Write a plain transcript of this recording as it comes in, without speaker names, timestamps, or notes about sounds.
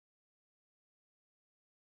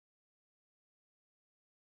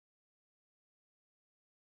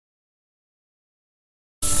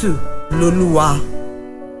Jésù lolúwa.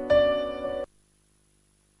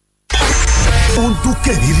 Ó ń dún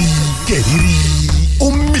kẹ̀rìírí kẹ̀rìírí ó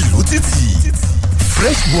ń mì lótìtì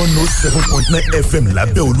Fresh 107.9 FM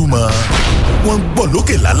lábẹ́ Olúmọ wọ́n ń gbọ́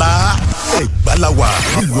lókè lálá Ẹ̀gbá la wà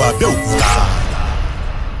nílùú Abẹ́òkúta.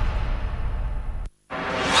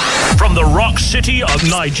 From the rock city of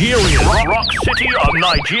Nigeria,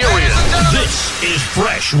 this is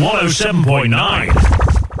Fresh 107.9.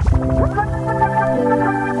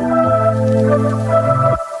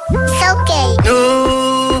 It's okay. No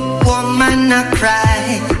woman not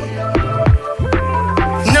cry.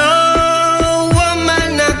 No woman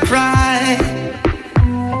not cry.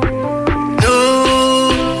 No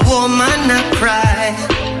woman not cry.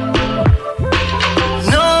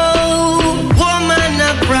 No woman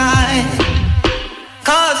not cry.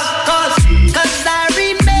 Cause I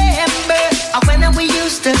remember when we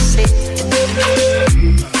used to sit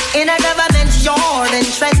in a government yard and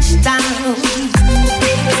stretch down.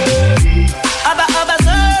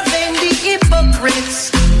 Observing the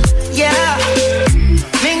hypocrites, yeah.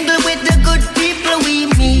 Mingle with the good people we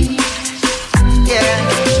meet, yeah.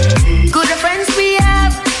 Good friends we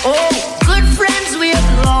have, oh, good friends we have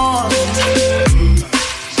lost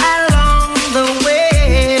along the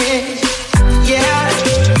way, yeah.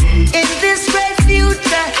 In this great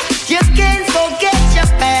future, you can't forget your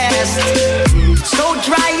past, so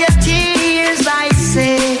dry your tears, I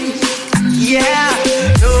say, yeah.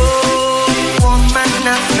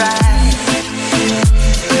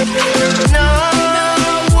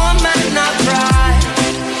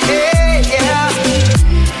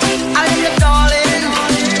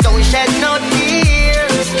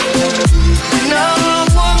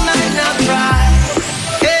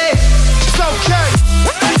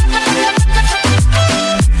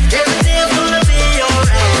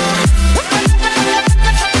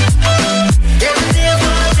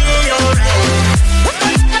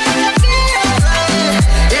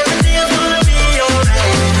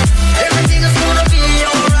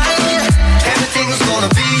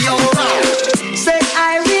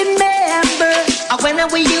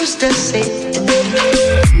 To sit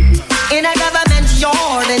in a government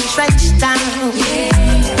yard and stretch down,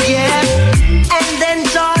 yeah. And then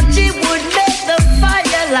Georgie would make the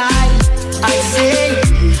fire light. I say,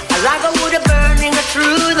 a lager would have burning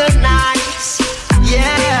through the nights,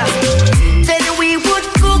 yeah. Then we would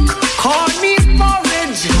cook cornmeal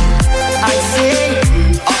porridge. I say,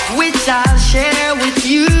 of which I'll share with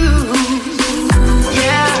you,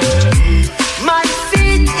 yeah. My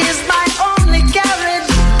feet is my only carriage.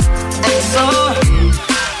 So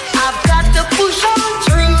I've got to push on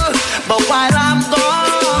through, but while I'm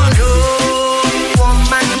gone, no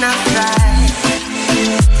woman not cry.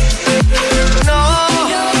 No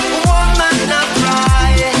woman not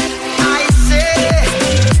cry. I say,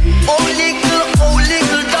 oh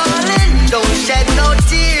little darling, don't shed no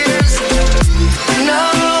tears. No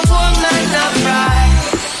woman not cry.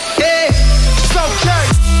 Hey, it's okay.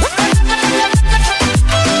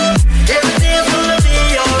 Everything's gonna be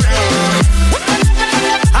alright.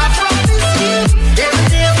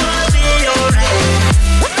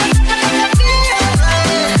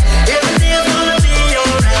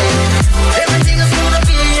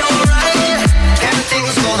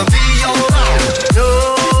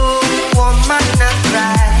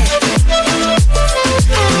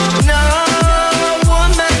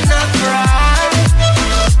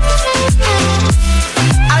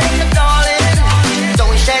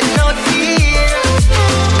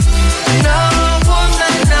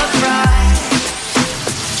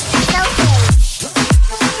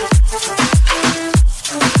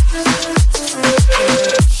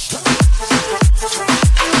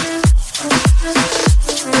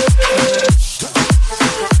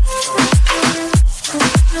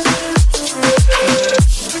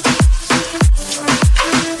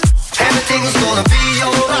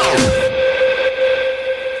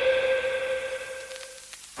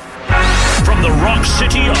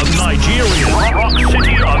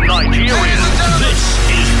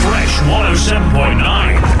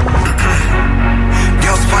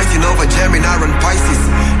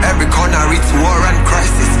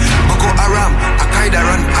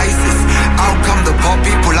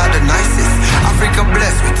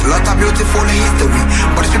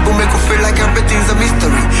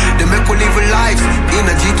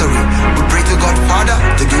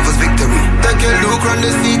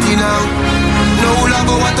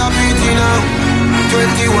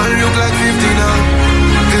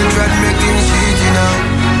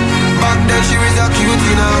 She was a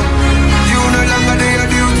cutie now. You no longer do your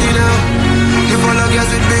duty now. You follow girls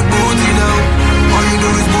with big booty now. All you do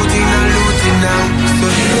is booting and looting now. So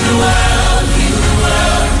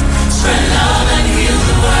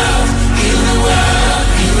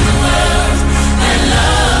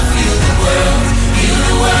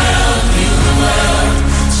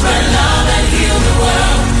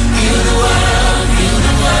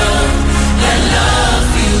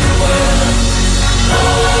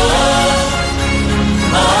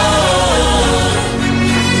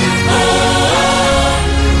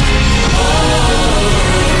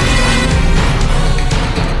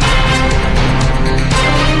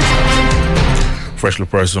Freshly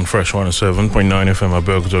pressed on Fresh 107.9 FM.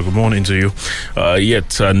 Abeokuta. Good morning to you.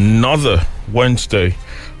 Yet another Wednesday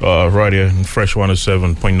right here in Fresh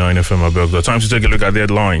 107.9 FM. Abeokuta. Time to take a look at the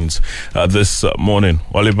headlines this morning.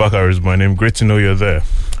 Wale Bakar is my name. Great to know you're there.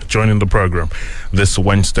 Joining the program this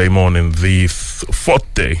Wednesday morning, the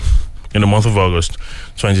fourth day in the month of August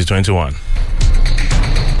 2021.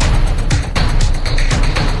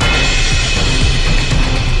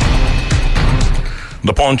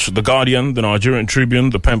 The Punch, The Guardian, The Nigerian Tribune,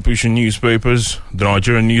 The Pen Pushing newspapers, The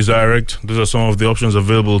Nigerian News Direct. These are some of the options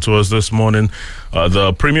available to us this morning.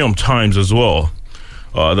 The Premium Times as well.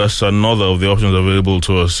 That's another of the options available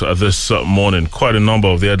to us this morning. Quite a number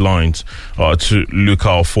of the headlines to look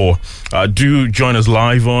out for. Do join us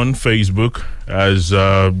live on Facebook as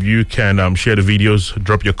you can share the videos,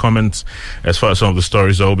 drop your comments as far as some of the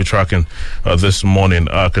stories that we'll be tracking this morning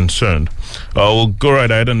are concerned. We'll go right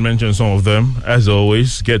ahead and mention some of them. As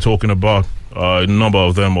always, get talking about a number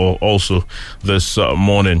of them also this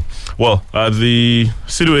morning. Well, the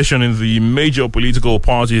situation in the major political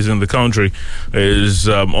parties in the country is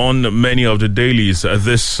on many of the dailies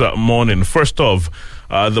this morning. First off,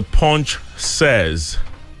 the Punch says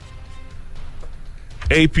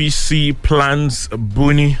APC plans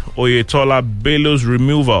Buni Oyetola Bello's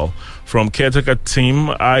removal from caretaker team,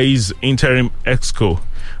 eyes interim exco.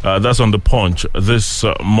 That's on the Punch this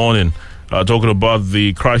morning. Talking about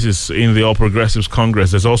the crisis in the All Progressives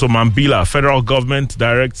Congress. There's also Mambila. Federal government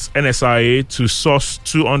directs NSIA to source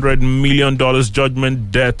 $200 million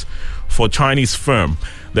judgment debt for Chinese firm.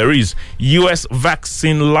 There is U.S.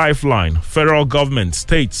 vaccine lifeline. Federal government,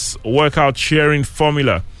 states work out sharing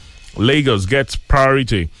formula. Lagos gets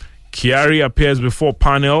priority. Kyari appears before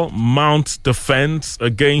panel. Mounts defense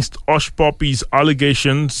against Hush Puppy's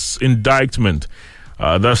allegations indictment.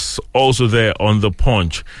 That's also there on the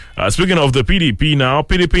Punch. Speaking of the PDP now,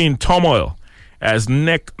 PDP in turmoil as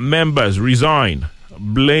NEC members resign.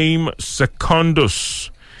 Blame Secondus.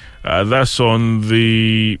 That's on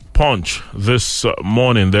the Punch this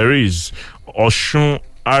morning. There is Oshun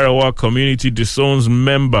Arawa community disowns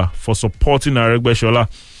member for supporting Aregbesola.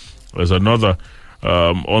 There's another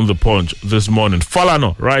on the Punch this morning.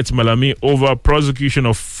 Falana writes Malami over prosecution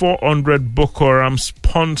of 400 Boko Haram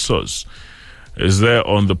sponsors. Is there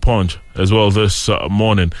on the Punch as well this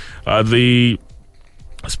morning. The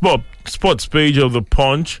sports page of the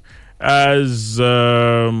Punch as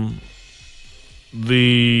the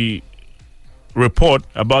report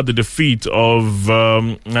about the defeat of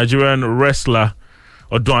Nigerian wrestler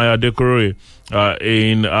Odunayo Adekoroye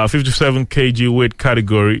in 57 kg weight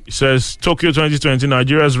category. It says Tokyo 2020,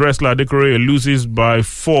 Nigeria's wrestler Adekoroye loses by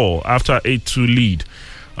 4 after 8-2 lead.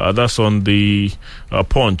 That's on the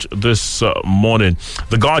Punch this morning.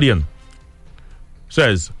 The Guardian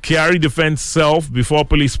says Kyari defends self before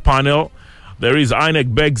police panel. There is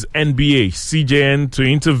INEC begs NBA, CJN to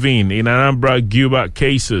intervene in Anambra Gilbert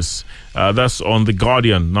cases. That's on the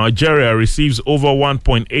Guardian. Nigeria receives over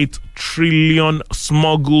 1.8 trillion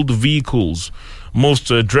smuggled vehicles. Most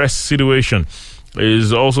addressed situation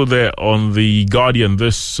is also there on the Guardian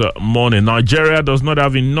this morning. Nigeria does not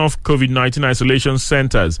have enough COVID-19 isolation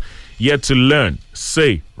centers yet to learn,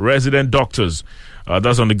 say resident doctors.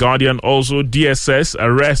 That's on the Guardian. Also, DSS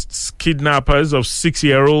arrests kidnappers of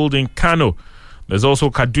 6-year-old in Kano. There's also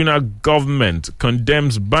Kaduna government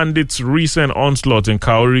condemns bandits' recent onslaught in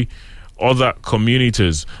Kauri. Other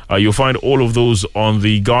communities. You'll find all of those on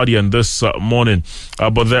the Guardian this morning.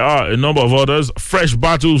 But there are a number of others. Fresh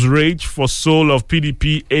battles rage for soul of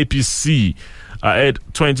PDP APC at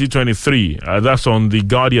 2023. That's on the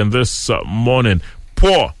Guardian this morning.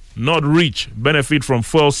 Poor, not rich, benefit from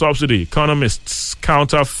fuel subsidy. Economists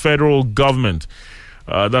counter federal government.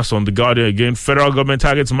 That's on the Guardian again. Federal government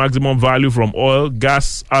targets maximum value from oil,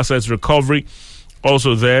 gas, assets recovery.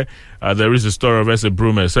 Also there is a story of Ese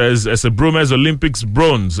Brume. It says Ese Brume's Olympics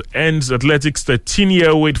bronze ends athletics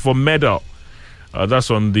 13-year wait for medal.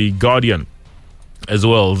 That's on the Guardian as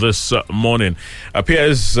well this morning.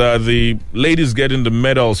 Appears the ladies getting the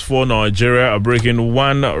medals for Nigeria are breaking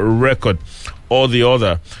one record or the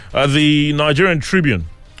other. The Nigerian Tribune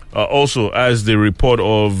also as the report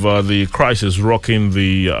of the crisis rocking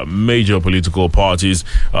the major political parties.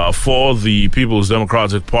 For the People's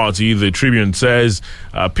Democratic Party, the Tribune says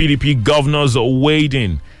PDP governors weighed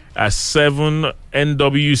in as 7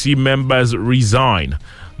 NWC members resign.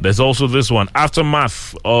 There's also this one.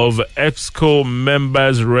 Aftermath of EXCO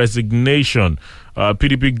members' resignation.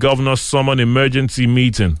 PDP governors summon emergency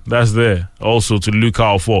meeting. That's there also to look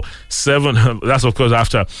out for. 7, that's of course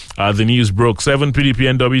after the news broke. 7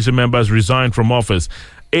 PDP NWC members resigned from office.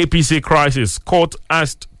 APC crisis. Court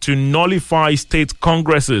asked to nullify state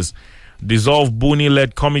congresses. dissolve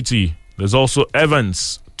Buni-led committee. There's also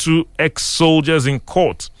Evans, 2 ex-soldiers in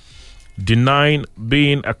court, denying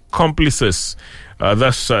being accomplices.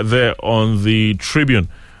 That's there on the Tribune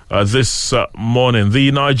this morning.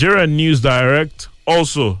 The Nigerian News Direct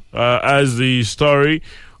also has the story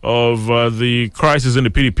of the crisis in the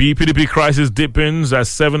PDP. PDP crisis deepens as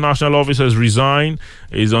 7 national officers resign,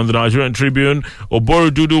 is on the Nigerian Tribune.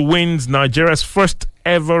 Oborududu wins Nigeria's first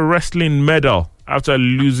ever wrestling medal after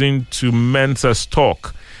losing to Mensa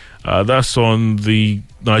Stock. That's on the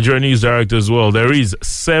Nigerian News Direct as well. There is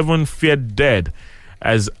 7 feared dead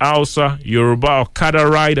as Hausa, Yoruba, Okada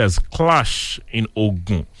riders clash in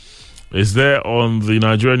Ogun. Is there on the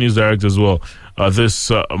Nigerian News Direct as well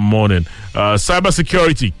this morning.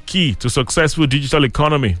 Cybersecurity, key to successful digital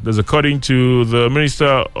economy. That's according to the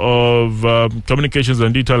Minister of Communications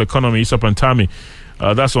and Digital Economy, Issa Pantami.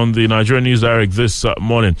 That's on the Nigerian News Direct this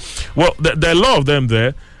morning. Well, there are a lot of them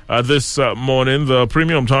there this morning. The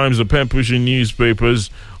Premium Times, the pen-pushing newspapers,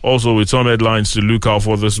 also with some headlines to look out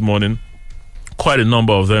for this morning. Quite a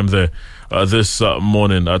number of them there this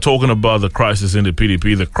morning. Talking about the crisis in the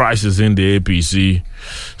PDP, the crisis in the APC.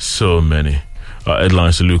 So many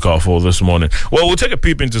headlines to look out for this morning. Well, we'll take a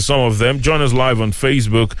peep into some of them. Join us live on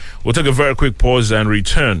Facebook. We'll take a very quick pause and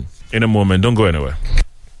return in a moment. Don't go anywhere.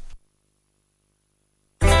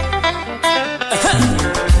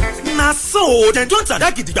 So, then don't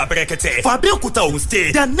that gidigba berekete for Abeokuta Ogun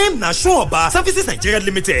State. Their name na Shoba Services Nigeria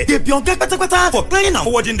Limited. They be on get for planning and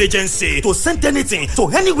forwarding agency to send anything to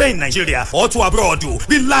anywhere in Nigeria or to abroad.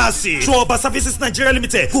 Bilasi Shoba Services Nigeria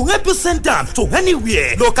Limited will help you send them to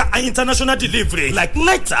anywhere. Local and international delivery like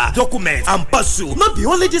letter, document, and parcel. Not be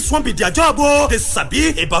only this one be their job. They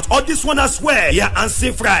sabi about all this one as well. Yeah, and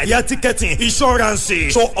safe ride, yeah, ticketing, insurance.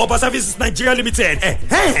 Shoba Services Nigeria Limited.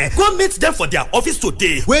 Go meet them for their office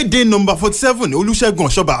today. Where they number 47 Olusegun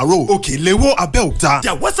Shoba Road, Okelewo, Abeokuta.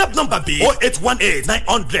 Their WhatsApp number be 0818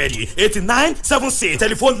 900 8976.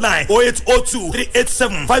 Telephone line 0802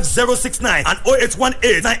 387 5069 and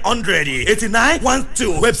 0818 900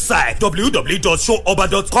 8912. Website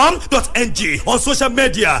www.showoba.com.ng. On social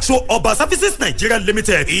media, Showoba Services Nigeria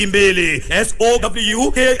Limited. Email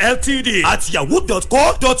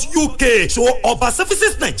sowkltd@yahoo.co.uk. Showoba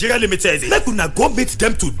Services Nigeria Limited. Let una go meet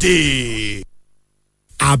them today.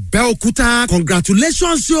 Abeokuta,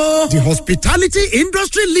 congratulations, yo! The hospitality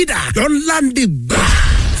industry leader don land the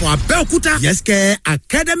for Abeokuta, Yeske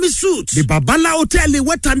Academy Suits, the Babala Hotel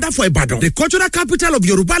Wetanda for Ibadan, the cultural capital of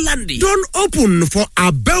Yoruba land, don't open for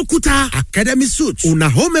Abeokuta Academy Suits. Una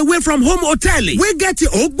home away from home hotel. We get the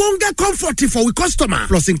ogbonge comfort for we customer,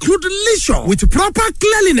 plus include leisure with proper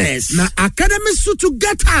cleanliness. Na Academy Suit to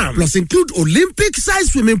get am, plus include Olympic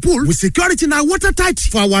size swimming pool with security na watertight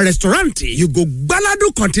for our restaurant. You go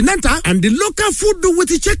Baladu Continental and the local food with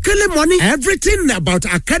the chekele money. Everything about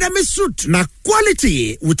Academy Suit na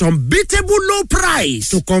quality with unbeatable low price.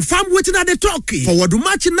 To confirm waiting at the talkie, forward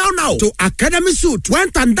match now to Academy Suit,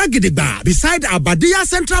 went and Dagidiba beside Abadia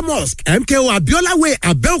Central Mosque, MKO Abiola Way,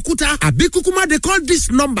 Abeokuta, Abikukuma. They call this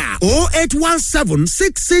number 0817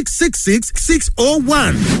 6666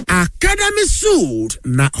 601. Academy Suit,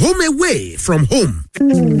 na home away from home. So,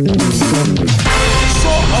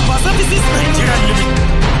 Oba Services Nigeria Limited.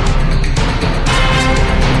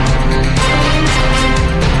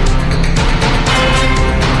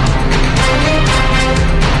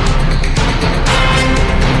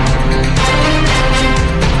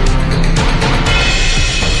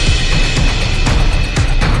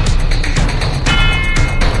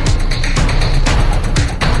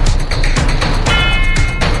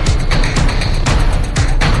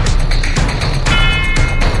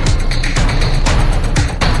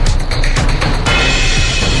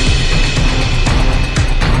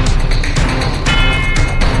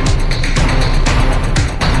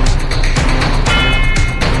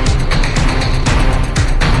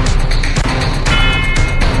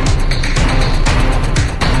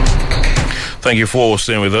 Thank you for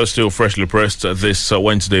staying with us. Still freshly pressed this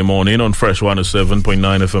Wednesday morning on Fresh 107.9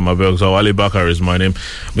 FM Abeokuta. Wale Bakar is my name.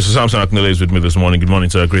 Mr. Samson Aknele is with me this morning. Good morning,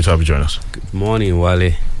 sir. Great to have you join us. Good morning,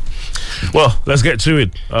 Wale. Well, let's get to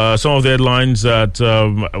it. Some of the headlines that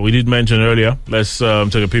we did mention earlier. Let's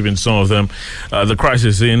take a peep into some of them. The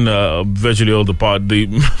crisis in virtually all the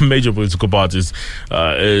major political parties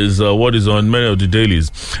is what is on many of the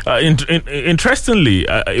dailies. Interestingly,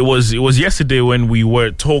 it was yesterday when we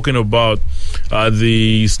were talking about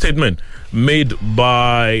the statement made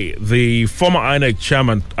by the former INEC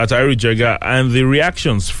chairman Atairu Jega and the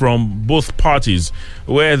reactions from both parties,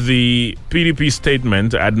 where the PDP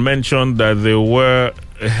statement had mentioned that they were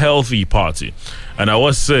a healthy party. And I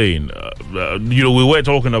was saying, we were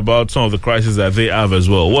talking about some of the crises that they have as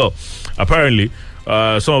well. Well, apparently,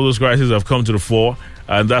 some of those crises have come to the fore,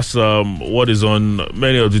 and that's what is on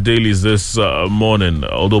many of the dailies this morning,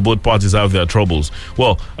 although both parties have their troubles.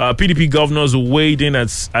 Well, PDP governors weighed in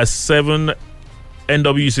as 7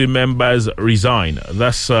 NWC members resign.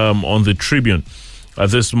 That's on the Tribune.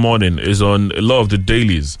 This morning is on a lot of the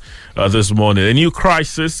dailies this morning. A new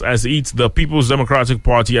crisis has hit the People's Democratic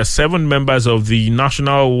Party as 7 members of the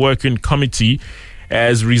National Working Committee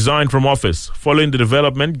has resigned from office. Following the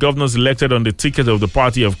development, governors elected on the ticket of the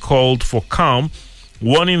party have called for calm,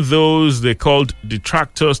 warning those they called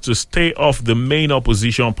detractors to stay off the main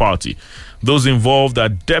opposition party. Those involved are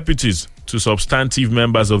deputies to substantive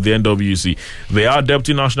members of the NWC. They are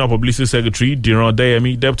Deputy National Publicity Secretary Diran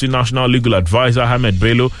Deyemi, Deputy National Legal Advisor Ahmed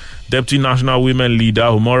Bello, Deputy National Women Leader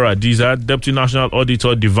Humora Adiza, Deputy National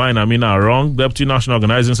Auditor Divine Amina Arong, Deputy National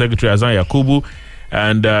Organizing Secretary Azan Yakubu,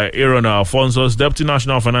 and Aaron Alfonso, Deputy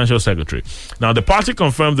National Financial Secretary. Now, the party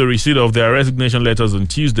confirmed the receipt of their resignation letters on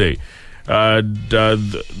Tuesday. As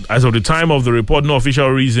of the time of the report, no official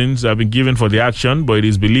reasons have been given for the action, but it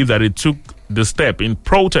is believed that it took the step in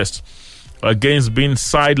protest against being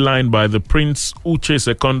sidelined by the Prince Uche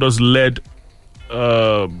Secondos led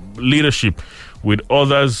leadership, with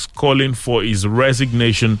others calling for his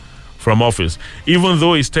resignation from office. Even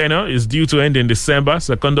though his tenure is due to end in December,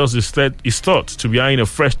 Secondos is thought to be eyeing a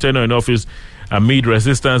fresh tenure in office amid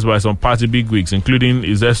resistance by some party bigwigs, including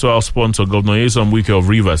his erstwhile sponsor, Governor Nyesom Wike of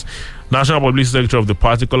Rivers. National Publicity Secretary of the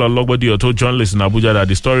party, Kola Logbodi, told journalists in Abuja that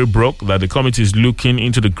the story broke that the committee is looking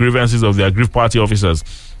into the grievances of the aggrieved party officers.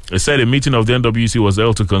 They said a meeting of the NWC was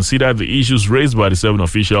held to consider the issues raised by the 7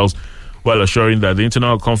 officials, while assuring that the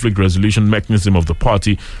internal conflict resolution mechanism of the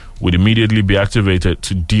party would immediately be activated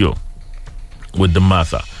to deal with the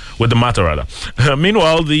matter.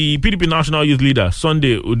 Meanwhile, the PDP National Youth Leader,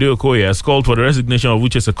 Sunday Udeokoye, has called for the resignation of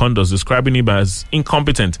Uche Secondos, describing him as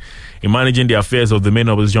incompetent in managing the affairs of the main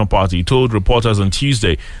opposition party. He told reporters on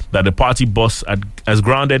Tuesday that the party boss has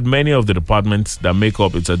grounded many of the departments that make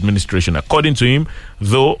up its administration. According to him,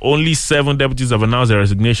 though only 7 deputies have announced their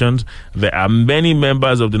resignations, there are many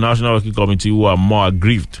members of the National Working Committee who are more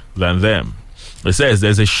aggrieved than them. It says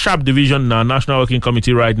there's a sharp division in our National Working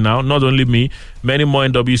Committee right now. Not only me, many more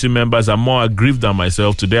NWC members are more aggrieved than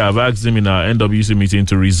myself. Today, I've asked him in our NWC meeting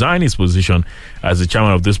to resign his position as the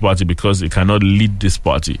chairman of this party because he cannot lead this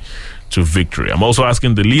party to victory. I'm also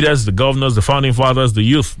asking the leaders, the governors, the founding fathers, the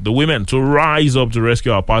youth, the women to rise up to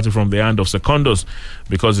rescue our party from the hand of Secondos,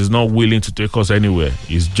 because he's not willing to take us anywhere.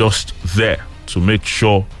 He's just there to make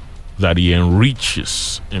sure that he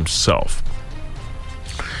enriches himself.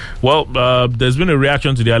 Well, there's been a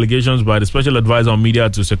reaction to the allegations by the special advisor on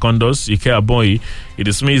media to Secondos, Ike Aboyi. He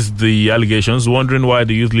dismissed the allegations, wondering why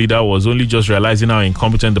the youth leader was only just realizing how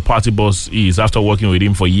incompetent the party boss is after working with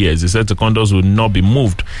him for years. He said Secondos would not be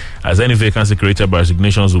moved, as any vacancy created by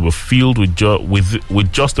resignations will be filled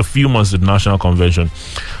with just a few months at the national convention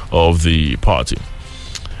of the party.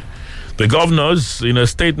 The governors, in a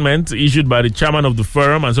statement issued by the chairman of the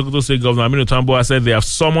forum and Sokoto State Governor Aminu Tambuwa, said they have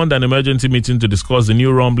summoned an emergency meeting to discuss the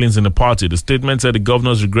new rumblings in the party. The statement said the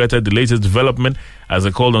governors regretted the latest development as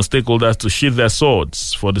they called on stakeholders to sheath their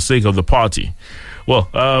swords for the sake of the party. Well,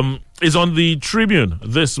 it's on the Tribune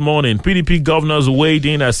this morning. PDP governors weighed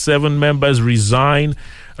in as 7 members resign.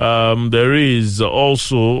 There is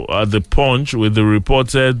also the Punch with the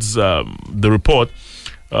report.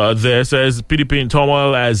 There says PDP in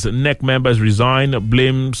turmoil as NEC members resign,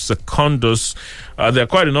 blames Secondos. There are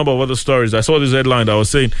quite a number of other stories. I saw this headline that was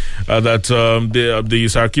saying that the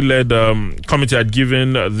Sarki-led committee had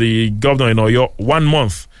given the governor in Oyo 1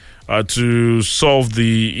 month to solve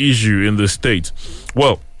the issue in the state.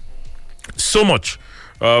 Well, so much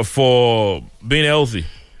for being healthy.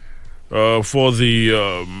 For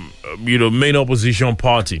the main opposition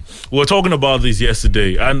party. We were talking about this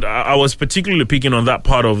yesterday, and I was particularly picking on that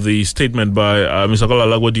part of the statement by Mr. Kola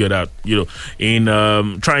Lagwadio that, in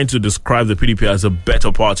trying to describe the PDP as a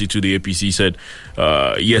better party to the APC, said,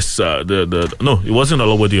 yes, no, it wasn't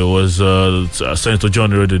Lagwadio, it was Senator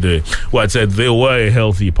John Rodede, who had said they were a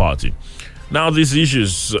healthy party. Now these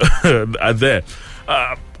issues are there.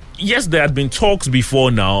 Yes, there had been talks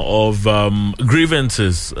before now of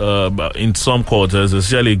grievances in some quarters,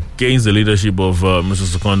 especially against the leadership of Mr.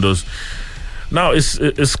 Secondos. Now,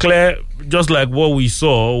 it's clear, just like what we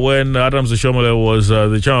saw when Adams Oshomole was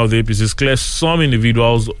the chairman of the APC, it's clear some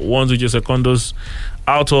individuals want to get Secondos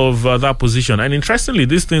out of that position. And interestingly,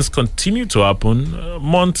 these things continue to happen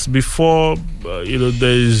months before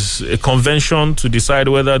there's a convention to decide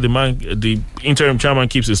whether the interim chairman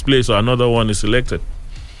keeps his place or another one is elected.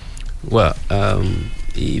 Well,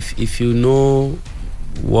 if you know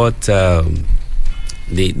what the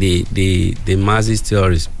Marxist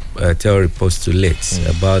theory postulates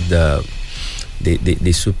about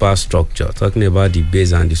the superstructure, talking about the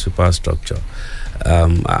base and the superstructure,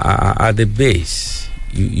 at the base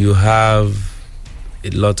you have a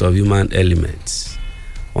lot of human elements.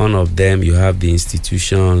 One of them, you have the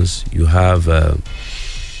institutions, you have the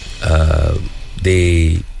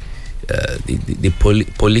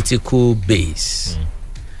political base,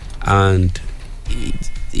 and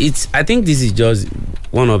it's. I think this is just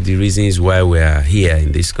one of the reasons why we are here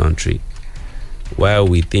in this country, why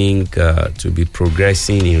we think to be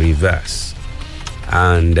progressing in reverse,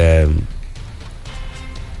 and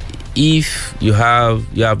if you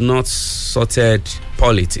have not sorted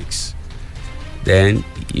politics, then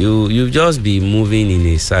you just be moving in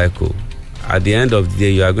a cycle. At the end of the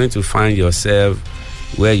day, you are going to find yourself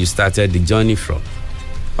where you started the journey from.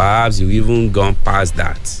 Perhaps you've even gone past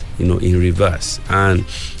that, in reverse. And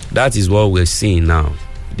that is what we're seeing now.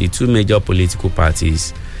 The two major political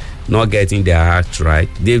parties not getting their act right.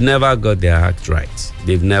 They've never got their act right.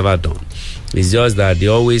 They've never done. It's just that they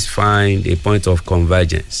always find a point of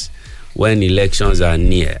convergence when elections are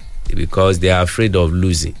near, because they are afraid of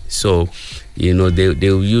losing. So,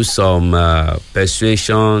 they'll use some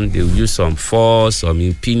persuasion, they'll use some force, some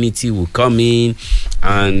impunity will come in,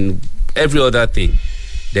 and every other thing.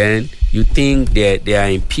 Then you think they are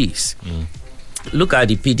in peace. Look at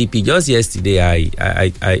the PDP. Just yesterday,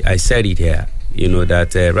 I said it here,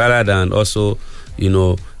 that rather than also,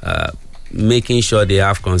 making sure they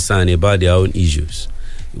have concern about their own issues,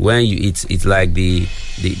 when it's like the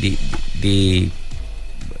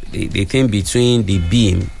thing between the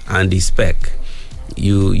beam and the speck.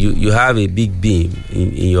 You have a big beam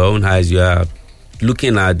in your own eyes. You are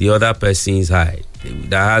looking at the other person's eye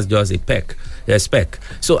that has just a speck.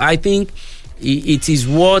 So I think it is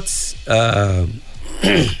what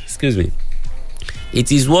excuse me. It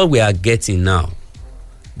is what we are getting now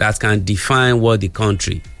that can define what the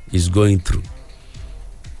country is going through.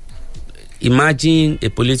 Imagine a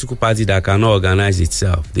political party that cannot organize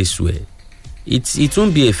itself this way. It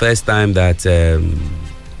won't be a first time that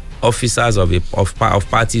officers of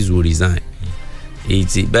parties will resign.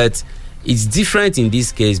 But it's different in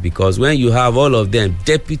this case, because when you have all of them,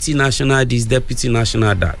 deputy national this, deputy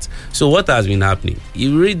national that. So what has been happening?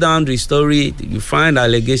 You read down the story, you find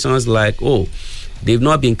allegations like, oh, they've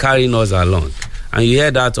not been carrying us along. And you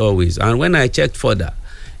hear that always. And when I checked further,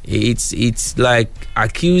 it's like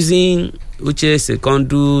accusing Uche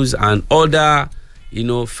Secondus and other,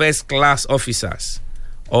 first-class officers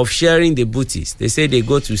of sharing the booties. They say they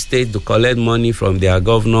go to state to collect money from their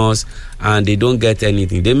governors and they don't get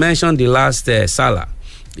anything. They mentioned the last Salah,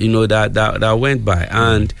 that went by,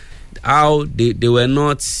 and how they were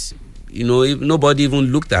not, nobody even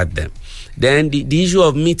looked at them. Then the issue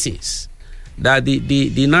of meetings, that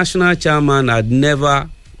the national chairman had never,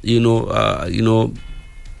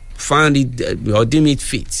 found it or deemed it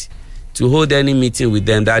fit to hold any meeting with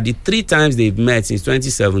them, that the 3 times they've met since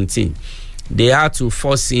 2017, they had to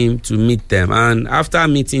force him to meet them. And after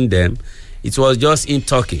meeting them, it was just him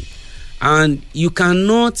talking. And you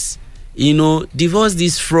cannot, divorce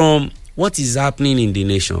this from what is happening in the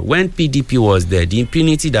nation. When PDP was there, the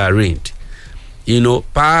impunity that reigned,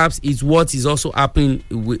 perhaps it's what is also happening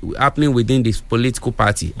within this political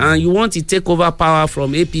party. And you want to take over power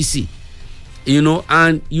from APC,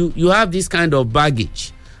 and you have this kind of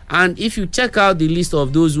baggage. And if you check out the list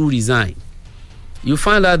of those who resign, you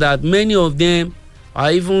find out that many of them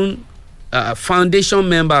are even foundation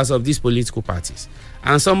members of these political parties.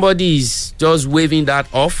 And somebody is just waving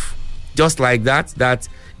that off, just like that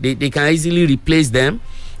they can easily replace them.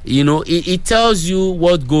 It tells you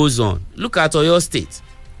what goes on. Look at Oyo State.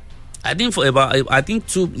 I think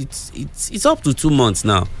it's up to 2 months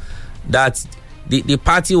now that the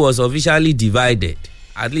party was officially divided.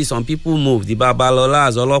 At least some people moved. The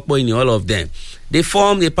Babalolas, Olopoini, all of them. They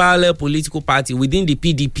formed a parallel political party within the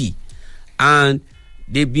PDP. And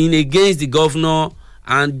they've been against the governor.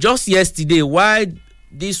 And just yesterday, while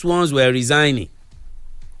these ones were resigning,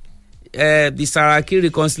 the Saraki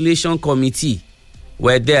Reconciliation Committee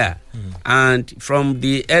were there. And from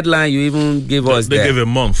the headline you even gave us they gave a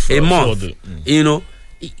month.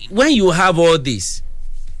 When you have all this,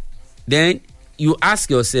 then you ask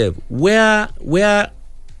yourself, where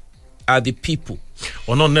are the people?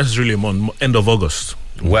 Or not necessarily a month, end of August.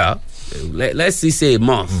 Well, let's say a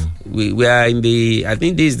month. We are in the, I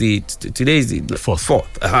think today is the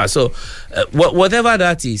fourth. So whatever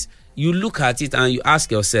that is, you look at it and you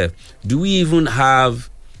ask yourself, do we even have,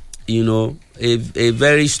 a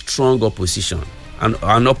very strong opposition?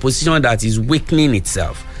 an opposition that is weakening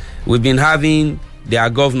itself. We've been having their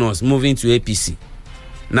governors moving to APC.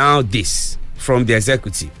 Now this from the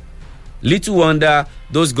executive. Little wonder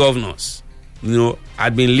those governors,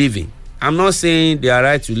 had been leaving. I'm not saying they are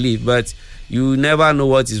right to leave, but you never know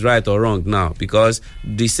what is right or wrong now, because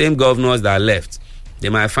the same governors that left, they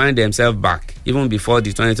might find themselves back even before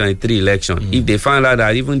the 2023 election. If they find out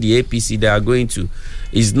that even the APC they are going to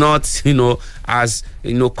is not, as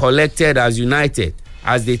collected, as united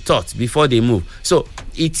as they thought before they move. So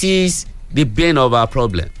it is the bane of our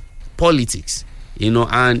problem, politics,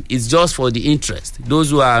 and it's just for the interest.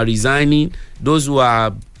 Those who are resigning, those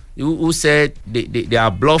who said they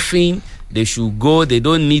are bluffing, they should go, they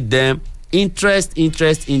don't need them. Interest.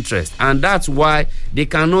 And that's why they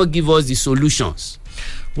cannot give us the solutions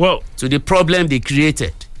to the problem they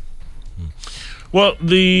created. Well,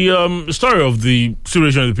 the story of the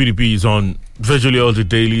situation of the PDP is on virtually all the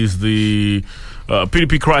dailies. The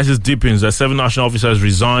PDP crisis deepens as 7 national officers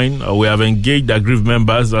resign. We have engaged aggrieved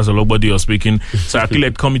members. That's Ologbodi speaking.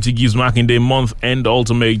 Saraki-led committee gives Makinde month-end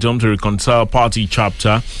ultimatum to reconcile party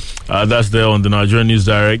chapter. That's there on the Nigerian News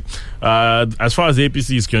Direct. As far as the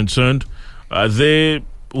APC is concerned, they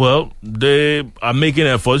are making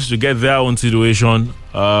efforts to get their own situation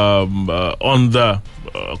under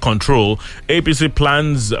control. APC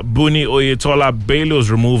plans Buni Oyetola Bello's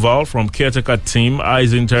removal from caretaker team,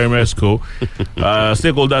 eyes interim ESCO.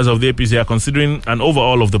 Stakeholders of the APC are considering an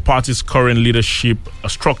overhaul of the party's current leadership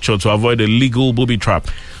structure to avoid a legal booby trap.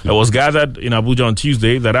 It was gathered in Abuja on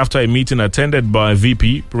Tuesday that after a meeting attended by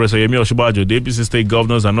VP Professor Yemi Oshibajo, the APC state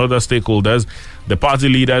governors and other stakeholders, the party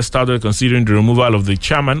leaders started considering the removal of the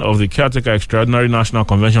chairman of the caretaker Extraordinary National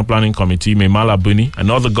Convention Planning Committee, Maimala Buni, and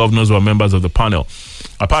other governors who are members of the panel.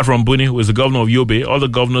 Apart from Buni, who is the governor of Yobe, other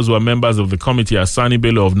governors who are members of the committee are Sani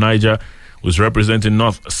Bello of Niger, who is representing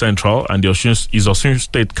North Central, and his Osun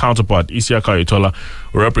State counterpart, Isiaka Oyetola,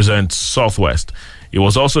 who represents Southwest. It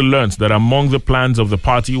was also learnt that among the plans of the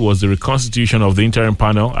party was the reconstitution of the interim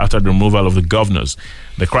panel after the removal of the governors.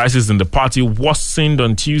 The crisis in the party worsened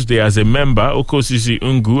on Tuesday as a member, Okosisi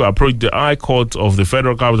Ungu, approached the High Court of the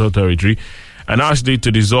Federal Capital Territory and asked it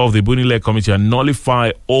to dissolve the Buni-led committee and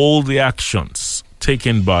nullify all the actions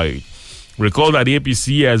taken by it. Recall that the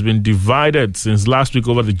APC has been divided since last week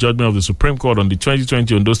over the judgment of the Supreme Court on the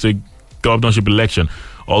 2020 Ondo State governorship election.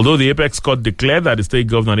 Although the Apex Court declared that the state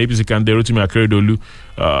governor and APC candidate Rotimi Akeredolu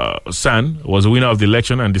San was the winner of the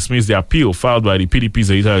election and dismissed the appeal filed by the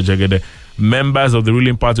PDP's Zayita Jagede, members of the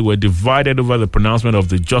ruling party were divided over the pronouncement of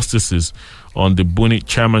the justices on the Buni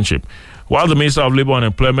chairmanship. While the Minister of Labour and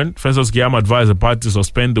Employment, Festus Keyamo, advised the party to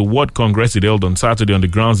suspend the World Congress it held on Saturday on the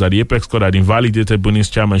grounds that the Apex Court had invalidated Buni's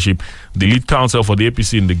chairmanship, the lead counsel for the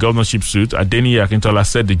APC in the governorship suit, Adeniyi Akintola,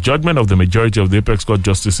 said the judgment of the majority of the Apex Court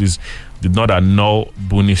justices did not annul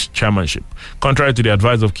Buni's chairmanship. Contrary to the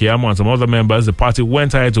advice of Keyamo and some other members, the party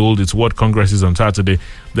went ahead to hold its World Congresses on Saturday,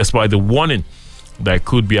 despite the warning that it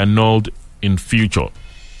could be annulled in future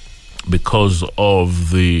because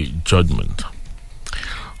of the judgment.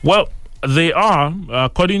 Well, they are,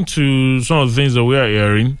 according to some of the things that we are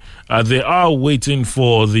hearing, they are waiting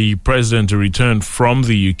for the president to return from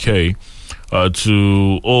the UK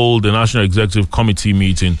to hold the National Executive Committee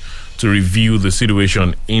meeting to review the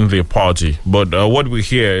situation in their party. But what we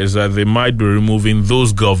hear is that they might be removing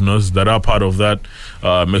those governors that are part of that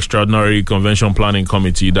Extraordinary Convention Planning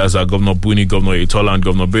Committee. That's Governor Buni, Governor Oyetola, and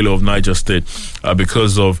Governor Bello of Niger State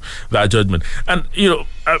because of that judgment. And, you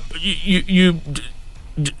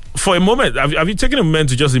for a moment, have you taken a moment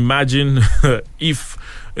to just imagine if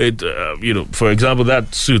it, for example,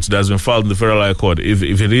 that suit that's been filed in the Federal High Court, if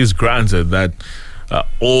it is granted that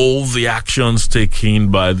all the actions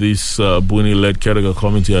taken by this Buni-led caretaker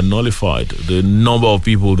committee are nullified, the number of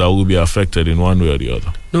people that will be affected in one way or the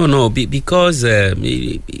other? No, because I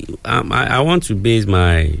want to base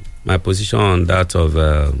my position on that of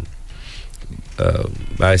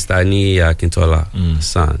Barrister Akintola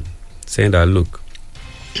son, saying that, look,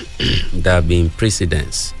 there have been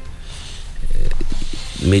precedents.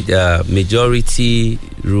 Majority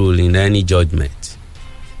rule in any judgment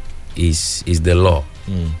is the law.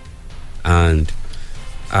 And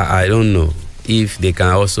I don't know if they can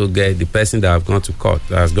also get the person that has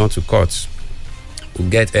gone to court will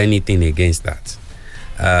get anything against that.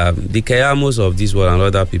 The Keyamos of this world and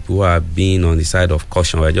other people who have been on the side of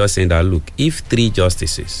caution were just saying that, look, if 3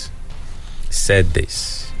 justices said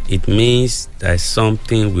this, it means there's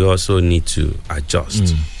something we also need to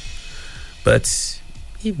adjust. But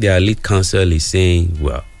if their lead counsel is saying,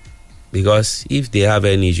 well, because if they have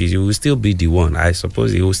any issues, he will still be the one. I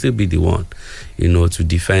suppose he will still be the one, to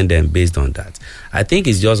defend them based on that. I think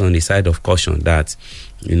it's just on the side of caution that,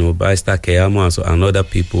 Barrister Keyamo and other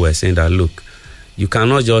people were saying that, look, you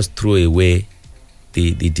cannot just throw away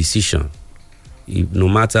the decision, no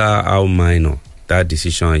matter how minor that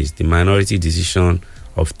decision is. The minority decision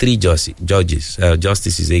of 3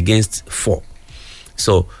 justices against 4.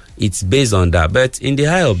 So it's based on that. But in the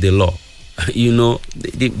eye of the law,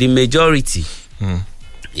 the majority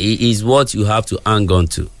is what you have to hang on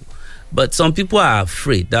to. But some people are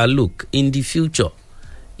afraid that, look, in the future,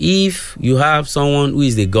 if you have someone who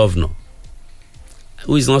is the governor,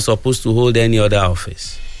 who is not supposed to hold any other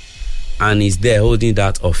office, and is there holding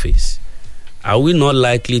that office, are we not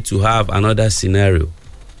likely to have another scenario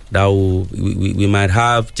that we might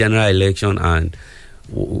have general election and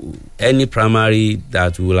any primary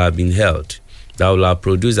that will have been held that will have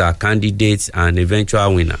produced our candidates and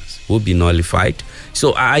eventual winners will be nullified?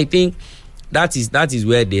 So I think that is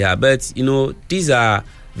where they are. But these are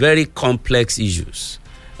very complex issues.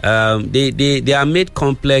 They are made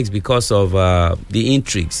complex because of the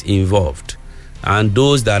intrigues involved and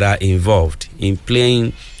those that are involved in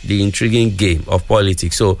playing the intriguing game of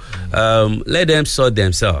politics. So let them sort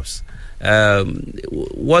themselves.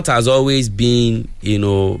 What has always been,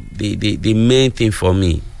 the main thing for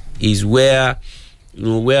me is where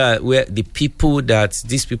the people that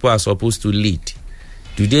these people are supposed to lead,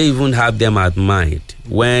 do they even have them at mind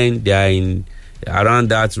when they are around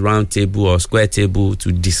that round table or square table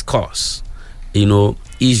to discuss,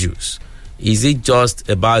 issues? Is it just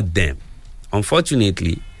about them?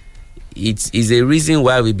 Unfortunately, it is a reason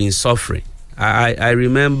why we've been suffering. I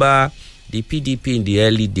remember the PDP in the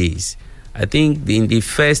early days. I think in the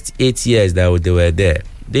first 8 years that they were there,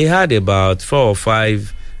 they had about 4 or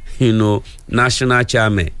 5, national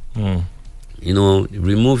chairmen.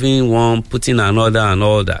 Removing one, putting another, and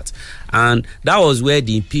all that. And that was where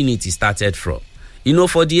the impunity started from.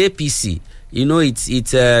 For the APC,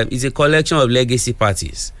 it's a collection of legacy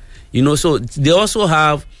parties. So they also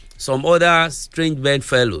have some other strange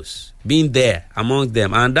bedfellows being there among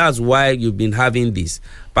them, and that's why you've been having this.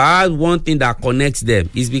 Perhaps one thing that connects them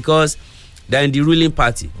is because they're in the ruling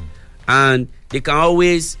party, and they can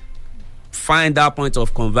always find that point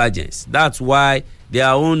of convergence. That's why their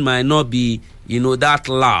own might not be, that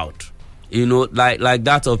loud, like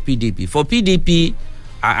that of PDP. For PDP,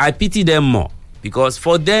 I pity them more, because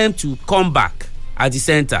for them to come back at the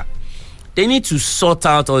center, they need to sort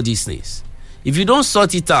out all these things. If you don't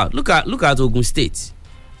sort it out, look at Ogun State.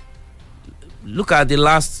 Look at the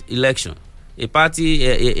last election. A party,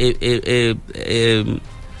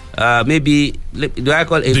 maybe, do I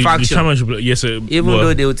call it a faction? Yes, even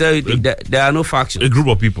though they will tell you there are no factions. A group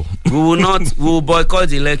of people. We will boycott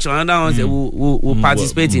the election. Another one will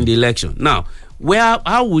participate in the election. Now,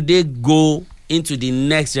 how would they go into the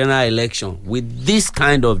next general election with this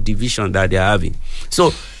kind of division that they're having?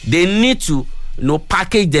 So they need to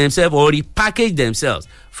package themselves or repackage themselves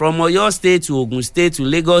from Oyo State to Ogun State to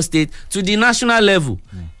Lagos State to the national level.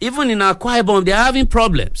 Even in Akwa Ibom, they're having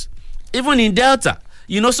problems. Even in Delta.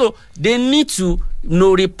 So they need to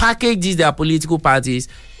repackage these their political parties.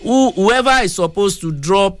 Whoever is supposed to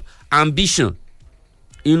drop ambition,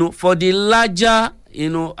 for the larger,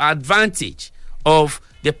 advantage of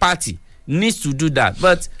the party, needs to do that.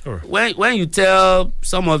 But when you tell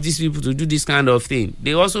some of these people to do this kind of thing,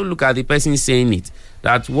 they also look at the person saying it,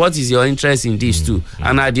 that what is your interest in this too?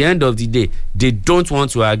 And at the end of the day, they don't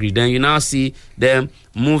want to agree. Then you now see them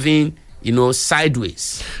moving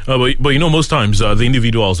sideways. But most times the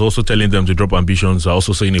individuals also telling them to drop ambitions are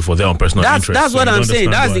also saying it for their own personal interest. That's what I'm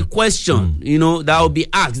saying. That's the question, that will be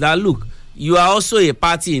asked. That, look, you are also a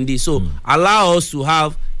party in this, so allow us to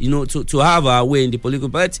have, to have our way in the political.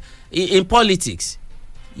 But in politics,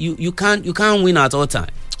 you can't win at all time.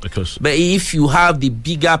 Because, but if you have the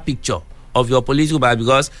bigger picture of your political party,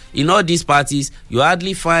 because in all these parties, you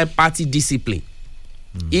hardly find party discipline.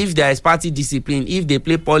 If there is party discipline, if they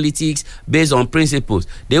play politics based on principles,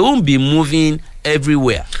 they won't be moving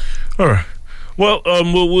everywhere. All right. Well,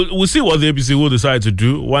 we'll see what the APC will decide to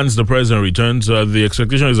do once the president returns. The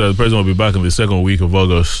expectation is that the president will be back in the second week of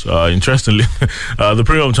August. Interestingly, the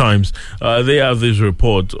Premium Times, they have this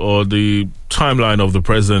report, or the timeline of the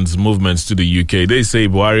president's movements to the UK. They say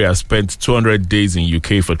Buhari has spent 200 days in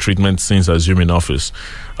UK for treatment since assuming office.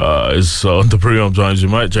 It's on the Premium Times. You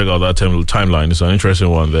might check out that timeline. It's an interesting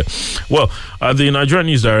one there. Well, the Nigerian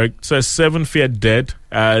News Direct says 7 feared dead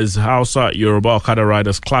as Hausa Yoruba Okada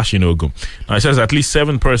riders clash in Ogun. Now, it says at least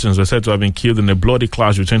 7 persons were said to have been killed in a bloody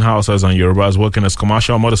clash between Hausas and Yorubas working as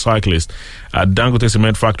commercial motorcyclists at Dangote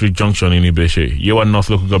Cement Factory Junction in Ibeshe, Yewa North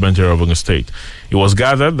Local Government area of Ogun State. It was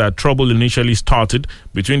gathered that trouble initially started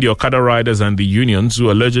between the Okada riders and the unions,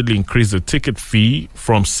 who allegedly increased the ticket fee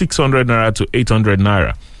from 600 naira to 800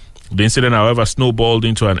 naira. The incident, however, snowballed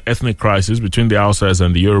into an ethnic crisis between the Hausas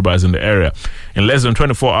and the Yorubas in the area. In less than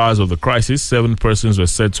 24 hours of the crisis, 7 persons were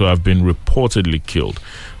said to have been reportedly killed.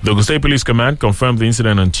 The Ogun State Police Command confirmed the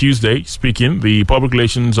incident on Tuesday. Speaking, the public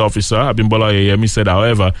relations officer, Abimbola Yeyemi, said,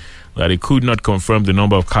 however, that he could not confirm the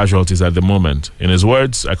number of casualties at the moment. In his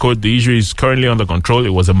words, I quote, the issue is currently under control.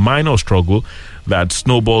 It was a minor struggle that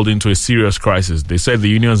snowballed into a serious crisis. They said the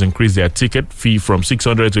unions increased their ticket fee from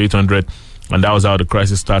 600 to 800, and that was how the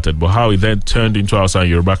crisis started. But how it then turned into Hausa and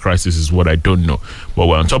Yoruba crisis is what I don't know. But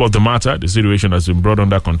we're on top of the matter. The situation has been brought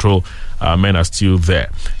under control. Men are still there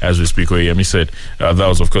as we speak. Oyemi said that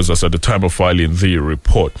was, of course, that's at the time of filing the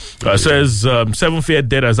report. Says 7 feared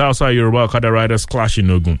dead as Hausa and Yoruba Okada riders clash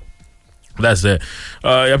in Ogun. That's there.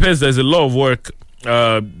 It appears there's a lot of work.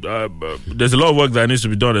 There's a lot of work that needs to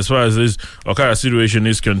be done as far as this Okada situation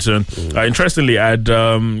is concerned. Interestingly, I'd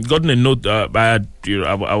gotten a note. I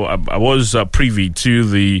was privy to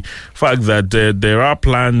the fact that there are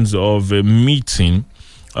plans of a meeting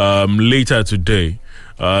later today.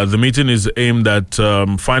 The meeting is aimed at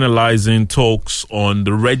finalizing talks on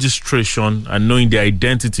the registration and knowing the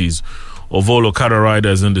identities of all Okada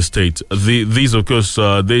riders in the state. These, of course,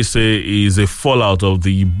 they say is a fallout of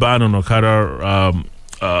the ban on Okada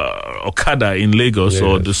in Lagos,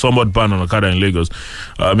 or the somewhat ban on Okada in Lagos,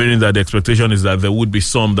 meaning that the expectation is that there would be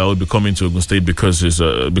some that would be coming to Ogun State because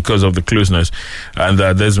of the closeness, and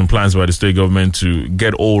that there's been plans by the state government to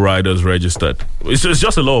get all riders registered. It's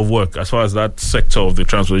just a lot of work as far as that sector of the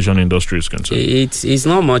transportation industry is concerned. It's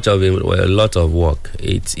not much of a lot of work.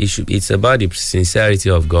 It's about the sincerity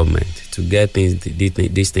of government to get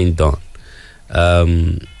this thing done.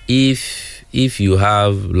 If you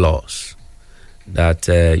have laws that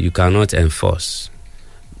you cannot enforce,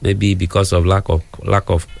 maybe because of lack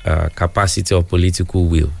of capacity or political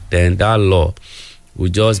will, then that law will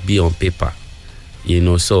just be on paper,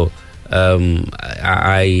 So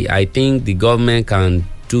I think the government can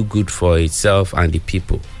do good for itself and the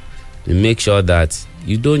people to make sure that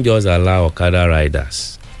you don't just allow Okada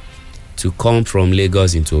riders to come from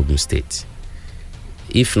Lagos into Ogun State.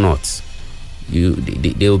 If not,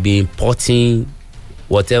 they will be importing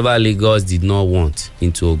whatever Lagos did not want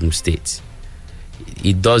into Ogun State.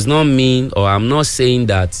 It does not mean, or I'm not saying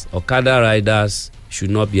that Okada riders should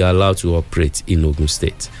not be allowed to operate in Ogun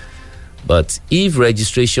State. But if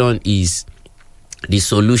registration is the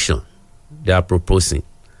solution they are proposing,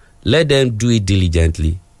 let them do it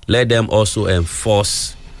diligently. Let them also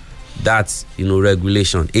enforce that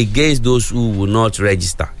regulation against those who will not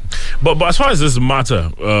register. But as far as this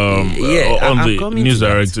matter on the News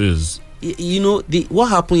Direct is, what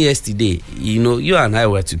happened yesterday, you and I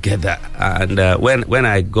were together, and when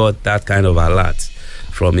I got that kind of alert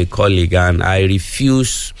from a colleague, and I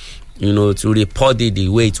refused to report it the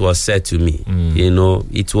way it was said to me.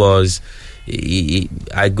 It was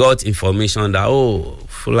I got information that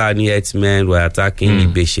Fulani herdsmen were attacking the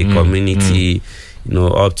Beshe community,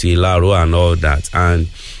 up to Ilaro and all that, and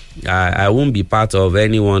I won't be part of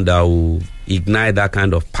anyone that will ignite that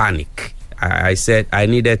kind of panic. I said I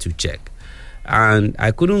needed to check, and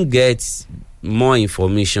I couldn't get more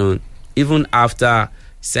information even after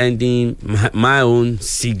sending my own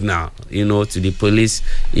signal, to the police,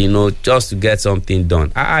 just to get something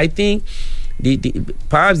done. I think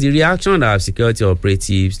perhaps the reaction of security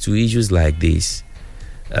operatives to issues like this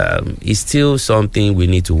is still something we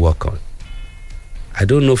need to work on. I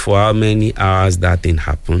don't know for how many hours that thing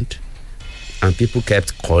happened, and people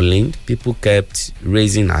kept calling, people kept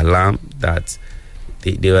raising alarm that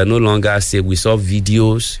they were no longer safe. We saw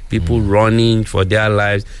videos, people running for their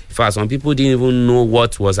lives. In fact, some people didn't even know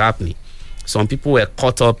what was happening. Some people were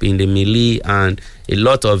caught up in the melee, and a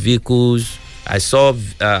lot of vehicles. I saw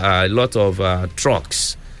a lot of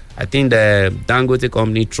trucks. I think the Dangote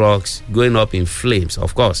company trucks going up in flames,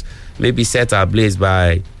 of course, maybe set ablaze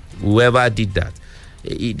by whoever did that.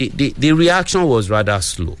 The reaction was rather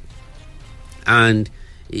slow. And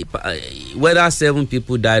whether 7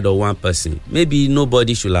 people died or 1 person, maybe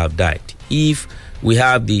nobody should have died if we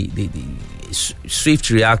have the swift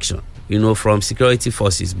reaction, from security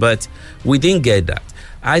forces. But we didn't get that.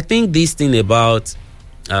 I think this thing about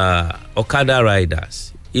Okada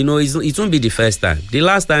riders, it won't be the first time. The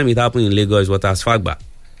last time it happened in Lagos was at Fagba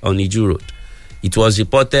on Iju Road. It was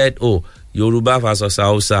reported, Yoruba versus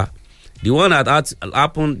Hausa. The one that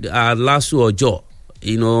happened at Lasu Ojo,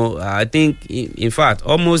 I think, in fact,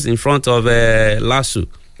 almost in front of Lasu,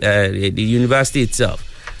 the university itself.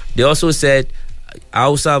 They also said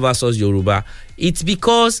Hausa versus Yoruba. It's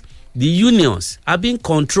because the unions are being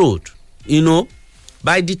controlled,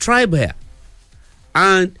 by the tribe here.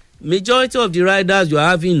 And majority of the riders you're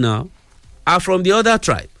having now are from the other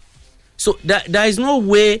tribe. So there is no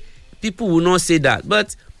way people will not say that.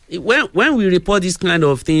 But when we report this kind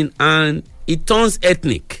of thing and it turns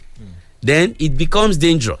ethnic, then it becomes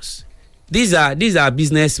dangerous. These are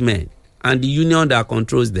businessmen and the union that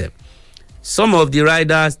controls them. Some of the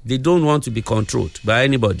riders, they don't want to be controlled by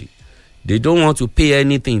anybody. They don't want to pay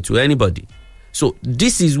anything to anybody. So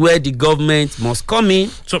this is where the government must come in.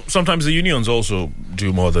 So sometimes the unions also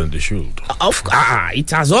do more than they should. It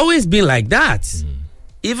has always been like that.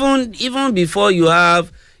 Even before you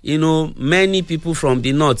have, many people from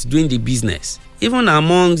the north doing the business. Even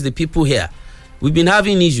amongst the people here, we've been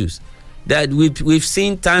having issues that we've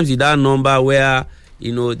seen times with that number where,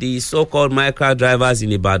 the so-called micro drivers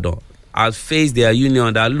in Ibadan have faced their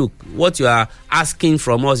union that, look, what you are asking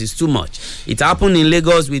from us is too much. It happened in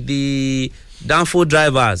Lagos with the Danfo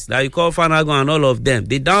drivers that you call Fanagon and all of them.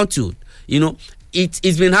 They down-tuned.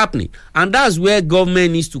 It's been happening. And that's where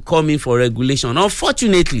government needs to come in for regulation.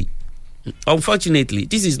 Unfortunately,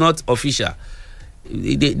 this is not official.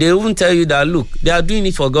 They won't tell you that, look, they are doing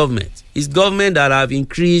it for government. It's government that have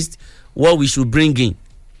increased what we should bring in.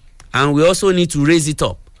 And we also need to raise it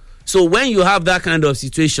up. So when you have that kind of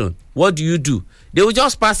situation, what do? They will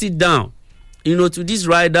just pass it down, to these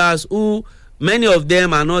riders who, many of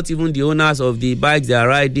them are not even the owners of the bikes they are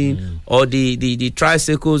riding or the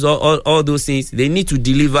tricycles or all those things. They need to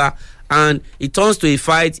deliver, and it turns to a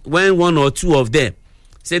fight when one or two of them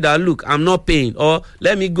say that, look, I'm not paying, or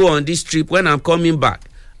let me go on this trip when I'm coming back.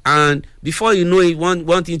 And before you know it,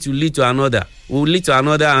 one thing to lead to another,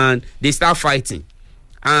 and they start fighting.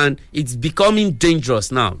 And it's becoming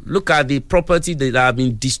dangerous now. Look at the property that have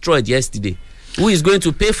been destroyed yesterday. Who is going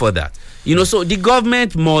to pay for that? So the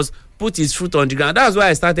government must put its foot on the ground. That's why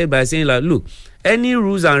I started by saying, look, any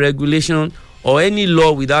rules and regulation or any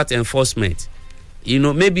law without enforcement,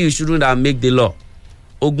 maybe you shouldn't have made the law.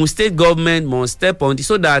 Ogun State government must step on this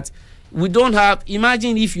so that we don't have,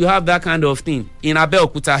 imagine if you have that kind of thing in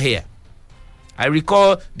Abeokuta here. I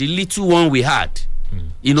recall the little one we had.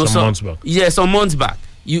 Some months back. Yeah, some months back.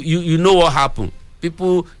 You know what happened.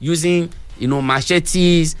 People using,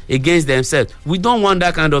 machetes against themselves. We don't want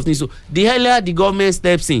that kind of thing. So the earlier the government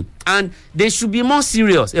steps in, and they should be more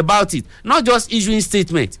serious about it. Not just issuing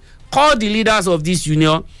statements. Call the leaders of this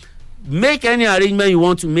union. Make any arrangement you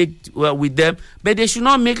want to make with them. But they should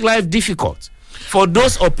not make life difficult for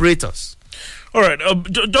those operators. All right,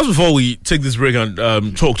 just before we take this break and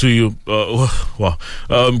talk to you,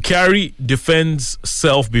 Kyari defends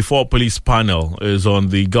self before police panel is on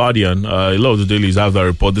The Guardian. A lot of the dailies have that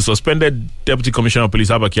report. The suspended Deputy Commissioner of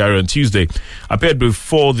Police, Abba Kyari, on Tuesday appeared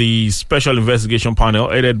before the Special Investigation Panel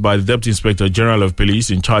headed by the Deputy Inspector General of Police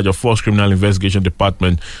in charge of Force Criminal Investigation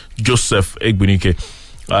Department, Joseph Egbunike.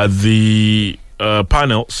 The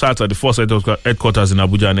panel sat at the Force headquarters in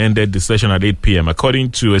Abuja and ended the session at 8 p.m. According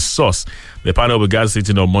to a source, the panel began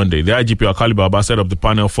sitting on Monday. The IGP Alkali Baba set up the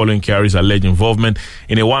panel following Kyari's alleged involvement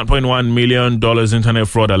in a $1.1 million internet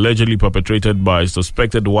fraud allegedly perpetrated by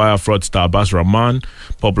suspected wire fraudster Abbas Rahman,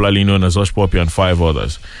 popularly known as Hush Puppy, and 5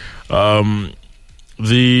 others.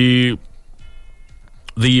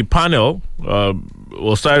 The panel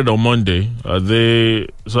was started on Monday. They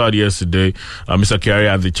started yesterday. Mr. Kyari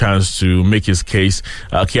had the chance to make his case.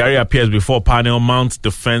 Kyari appears before panel. Mounts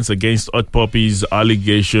defense against Hot Puppy's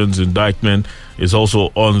allegations. Indictment is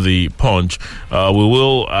also on the Punch. We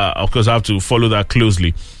will, of course, have to follow that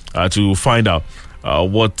closely to find out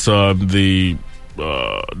what the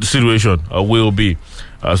situation will be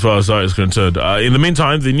as far as that is concerned. In the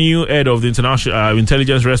meantime, the new head of the International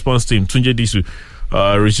Intelligence Response Team, Tunji Disu,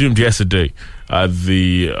 resumed yesterday at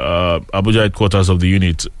the Abuja headquarters of the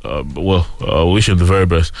unit. Wish him the very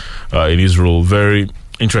best in his role. Very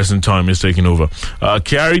interesting time he's taking over.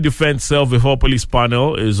 Kyari defends self before police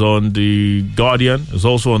panel is on The Guardian. Is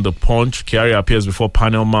also on the Punch. Kyari appears before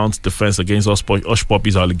panel, mounts defense against Hush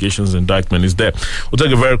Puppy's allegations. Indictment is there. We'll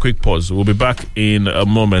take a very quick pause. We'll be back in a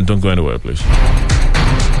moment. Don't go anywhere, please.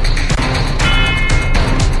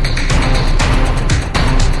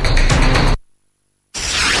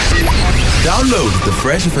 Download the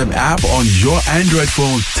Fresh FM app on your Android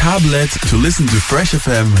phone, tablet to listen to Fresh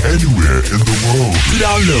FM Anywhere in the world. To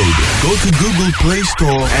download, go to Google Play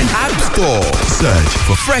Store and App Store. Search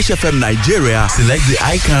for Fresh FM Nigeria, select the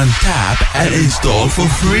icon, tap, and install for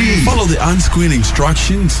free. Follow the on-screen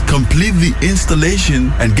instructions, complete the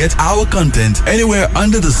installation, and get our content anywhere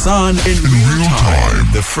under the sun in real time.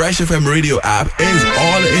 The Fresh FM radio app is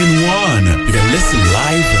all in one. You can listen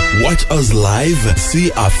live, watch us live,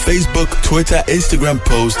 see our Facebook, Twitter, Instagram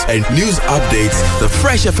posts, and news updates. The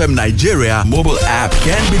Fresh FM Nigeria mobile app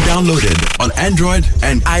can be downloaded on Android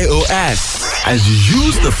and iOS. As you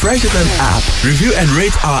use the Fresh FM app, review and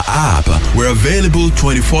rate our app. We're available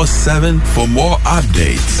 24/7 for more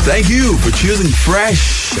updates. Thank you for choosing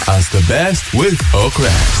Fresh as the best with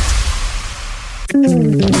Oakrest.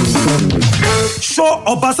 Show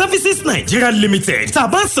Oba Services Nigeria Limited.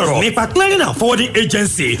 Tàbá sọ̀rọ̀ nípa clearing and forwarding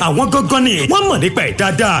agency. Àwọn gangan ni wọ́n mọ̀ nípa ẹ̀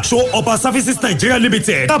dáadáa. Show Oba Services Nigeria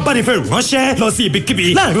Limited. Tábánifẹ̀ ránṣẹ́ lọ sí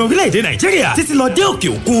ibikíbi láàrin orílẹ̀-èdè Nàìjíríà títí lọ dé òkè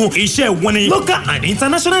òkun. Iṣẹ́ wọn ni local and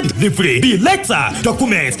international delivery bíi letter,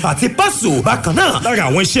 document àti parcel. Bákan náà lára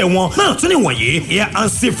àwọn iṣẹ́ wọn náà tún níwọ̀nyí air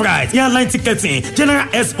and sea freight, airline ticketing, general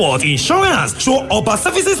export, insurance. Show Oba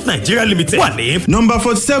Services Nigeria Limited wà ní number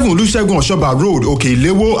 47 Olúṣẹ́gun Ọ̀ṣọ́bà Road,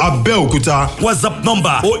 Òkè-Ìléwó, Abẹ́òkúta. WhatsApp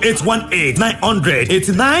number 0818 900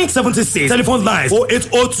 8976. Telephone lines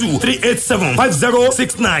 0802 387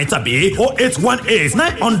 5069 tàbí 0818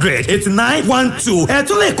 900 8912. Ẹ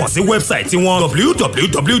tún lè kàn sí wẹ́bsáìtì wọn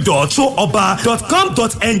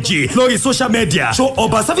www.showoba.com.ng lórí social media Show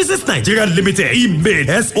Oba Services Nigeria Limited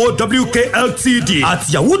email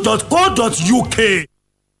sowkltd@yahoo.co.uk.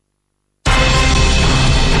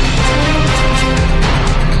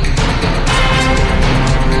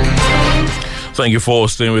 Thank you for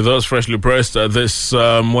staying with us, Freshly Pressed, this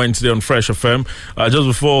Wednesday on Fresh FM. Just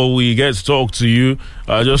before we get to talk to you,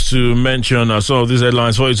 just to mention some of these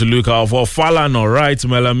headlines for you to look out for. Falana writes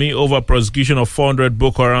Melami over prosecution of 400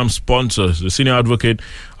 Boko Haram sponsors. The senior advocate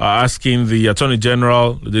asking the Attorney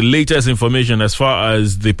General the latest information as far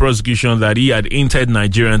as the prosecution that he had hinted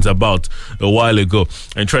Nigerians about a while ago.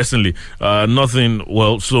 Interestingly, nothing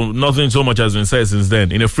so much has been said since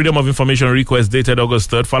then. In a Freedom of Information request dated August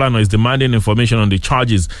 3rd, Falana is demanding information on the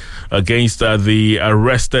charges against the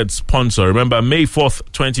arrested sponsor. Remember, May 4th,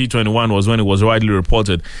 2021 was when it was widely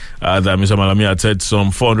reported that Mr. Malami had said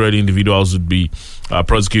some 400 individuals would be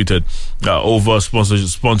prosecuted over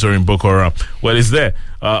sponsoring Boko Haram. Well, it's there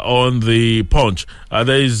on the Punch.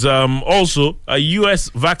 There is also a U.S.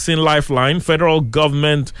 vaccine lifeline. Federal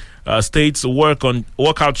government states work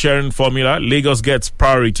out sharing formula. Lagos gets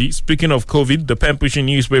priority. Speaking of COVID, the pen pushing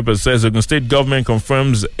newspaper says the state government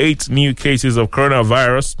confirms 8 new cases of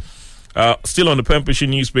coronavirus. Still on the pen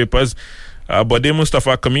pushing newspapers, Bode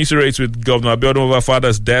Mustafa commiserates with Governor Abiodun over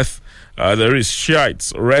father's death. There is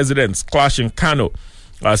Shiites residents clash in Kano.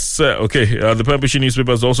 The pen pushing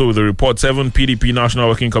newspapers also with the report 7 PDP National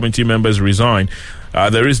Working Committee members resign.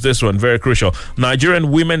 There is this one, very crucial.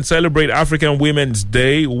 Nigerian women celebrate African Women's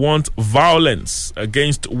Day, want violence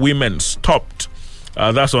against women stopped.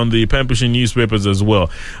 That's on the pen pushing newspapers as well.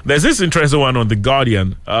 There's this interesting one on The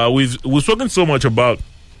Guardian. We've spoken so much about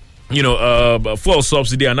fuel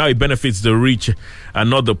subsidy and how it benefits the rich and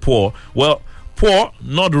not the poor. Well, poor,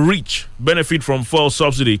 not rich, benefit from fuel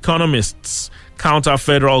subsidy. Economists counter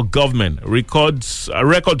federal government. Records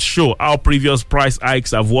show how previous price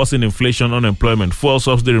hikes have worsened inflation, unemployment. Fuel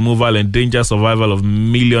subsidy removal endanger survival of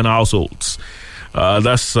million households.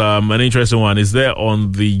 That's an interesting one. It's there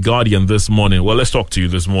on The Guardian this morning. Well, let's talk to you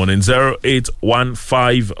this morning.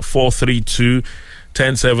 0815-432-1079.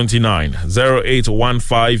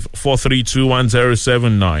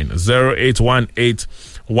 0815-432-1079.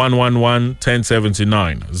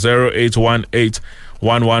 0818-111-1079.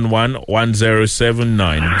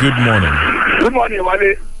 0818-111-1079. Good morning. Good morning,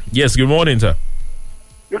 Wale. Yes, good morning, sir.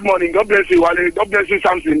 Good morning. God bless you, Wale. God bless you,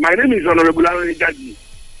 Samson. My name is Honorable Larry Jaji.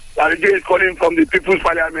 Larry is calling from the People's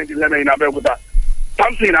Parliament in Abeokuta.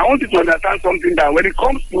 Samson, I want you to understand something that when it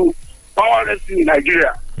comes to power wrestling in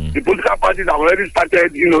Nigeria, the political parties have already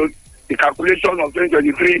started, the calculation of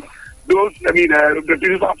 2023. The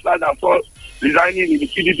political officers that saw resigning in the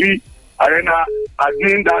PDP arena are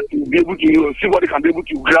doing that to be able to see what they can be able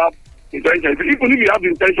to grab in 2023. Even if you have the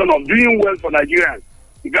intention of doing well for Nigerians,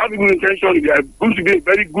 if you have the good intention, if you are going to be a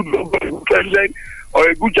very good president or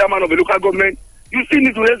a good chairman of a local government, you still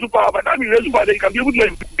need to raise power. But that means raise power, then you can be able to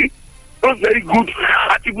execute those very good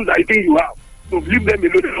attributes I think you have. So leave them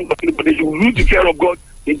alone, but they should use the fear of God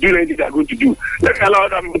in doing anything they are going to do. Let me allow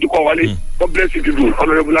them to call Wale. God bless you people.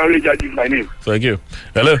 Honorable Larry Jaji is my name. Thank you.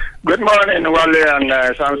 Hello. Good morning, Wale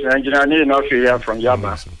and Samson. Engineer Nofi here from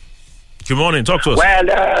Yaba. Good morning. Talk to us. Well,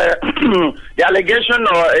 the allegation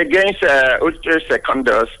against Uche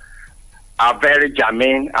Secondus are very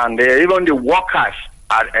germane, and even the workers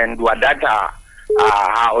at Wadata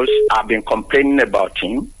house have been complaining about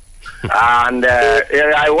him. And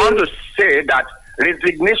I want to say that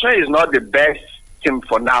resignation is not the best thing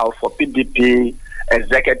for now for PDP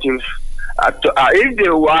executive. If they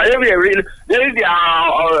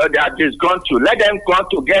are disgruntled to let them come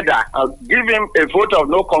together, give him a vote of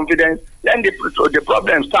no confidence. Then the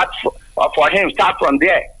problem starts for him. Start from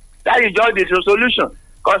there. That is just the solution.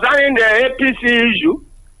 Concerning the APC issue,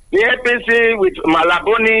 the APC with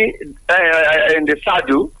Malaboni in the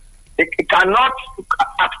saddle, it cannot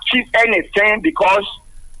achieve anything because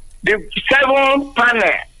the 7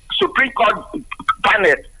 Supreme Court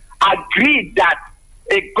panel agreed that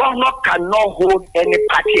a governor cannot hold any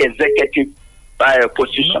party executive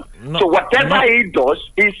position. So whatever he does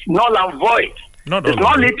is null and void. It's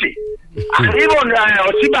nullity. And even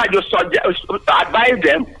Osibajo advised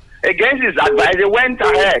them against his advice. They went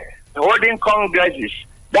ahead holding congresses.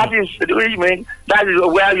 That is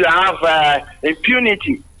where you have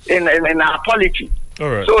impunity in our politics. All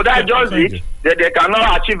right. So that's just it. They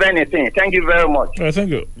cannot achieve anything. Thank you very much. All right, thank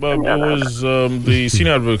you. But it was the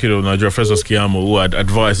senior advocate of Nigeria, Festus Keyamo, who had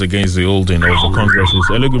advised against the holding of the congresses.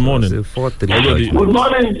 Hello, good morning. Good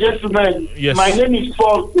morning, gentlemen. Yes. My name is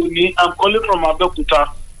Paul Kuni. I'm calling from Abeokuta.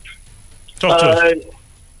 Talk to us.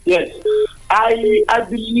 Yes. I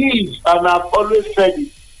believe, and I've always said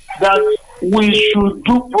it, that we should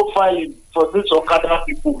do profiling for these Okada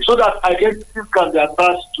people so that identities can be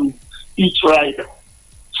attached to each rider.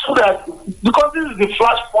 So that, because this is the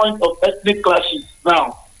flashpoint of ethnic clashes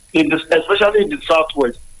now, especially in the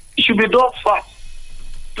southwest, it should be done fast,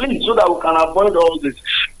 please, so that we can avoid all this.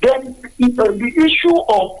 Then the issue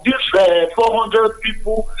of these 400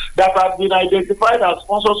 people that have been identified as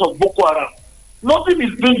sponsors of Boko Haram, nothing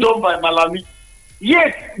is being done by Malami.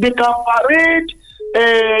 Yet they can parade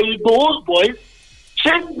those boys,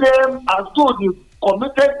 check them as though they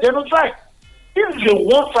committed genocide. This is a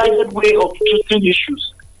one-sided way of treating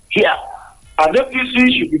issues here. And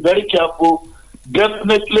FPC should be very careful.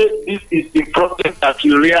 Definitely, this is a problem that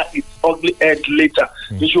will rear its ugly head later.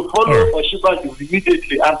 They should follow Oshiba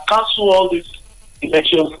immediately and cancel all these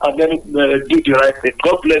elections and then do the right thing.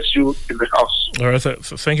 God bless you in the house. All right,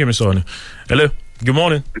 thank you, Mr. Oni. Hello, good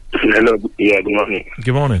morning. Hello, yeah, good morning.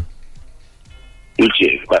 Good morning.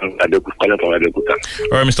 Uche, calling from Abeokuta.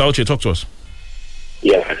 All right, Mr. Uche, talk to us.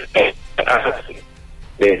 Yeah,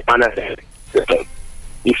 the panel.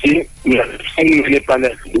 You see, we are seeing many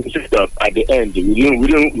panels set up at the end. We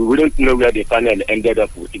don't know where the panel ended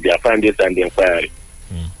up with their findings and the inquiry.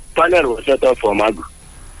 Panel was set up for Magu.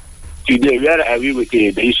 Today, where are we with the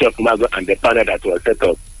issue of Magu and the panel that was set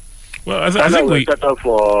up? Well, I panel think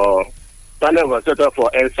was set up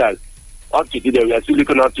for ELSAL. Up to today, we are still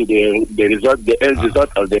looking up to the result, the end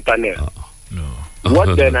result of the panel.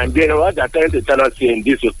 What then and then what they're trying to tell us in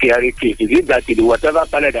this Okari case is it that whatever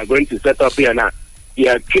panel they're going to set up here now,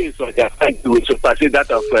 their case or their fight will supersede that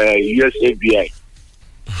of US ABI.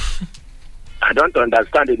 I don't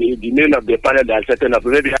understand the name of the panel they are setting up.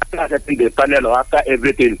 Maybe after setting the panel or after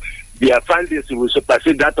everything, their findings will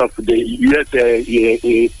supersede that of the US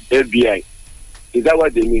ABI. Is that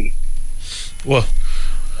what they mean? Well,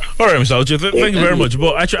 all right, Mr. Uche, thank you very much.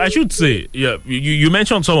 But I should say, yeah, you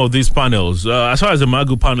mentioned some of these panels. As far as the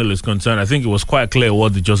Magu panel is concerned, I think it was quite clear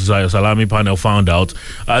what the Justice Ayo Salami panel found out.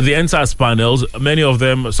 The NSAS panels,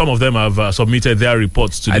 some of them have submitted their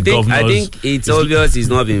reports to the governors. I think it's obvious he's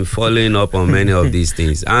not been following up on many of these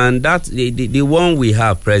things. And that the one we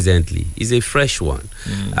have presently is a fresh one.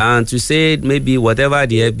 And to say maybe whatever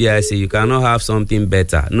the FBI say, you cannot have something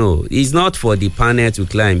better. No, it's not for the panel to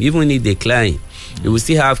climb. Even if they climb, you will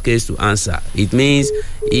still have case to answer. It means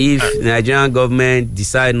if the Nigerian government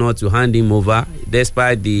decide not to hand him over,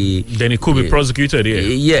 despite then it could be prosecuted here.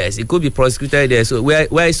 Yes, it could be prosecuted there. So we're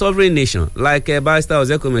a sovereign nation. Like Barrister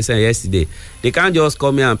Ozekome said yesterday, they can't just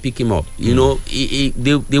come here and pick him up. You know,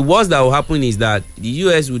 the worst that will happen is that the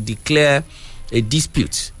US will declare a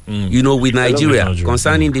dispute, with Nigeria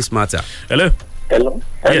concerning this matter. Hello,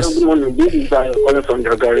 yes. Good morning. This is calling from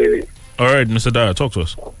Jagarele. All right, Mr. Dara, talk to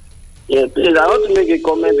us. Yeah, please, I want to make a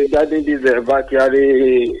comment regarding this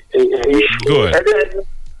Bakari issue. Go ahead.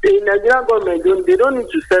 The Nigerian government, they don't need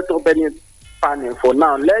to set up any panel for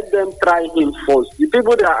now. Let them try him first. The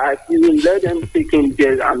people that are accusing, let them take him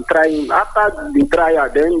there and try him. After the trial,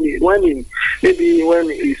 then when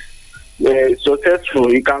he's successful,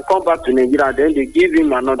 he can come back to Nigeria. Then they give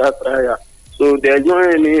him another trial. So there's no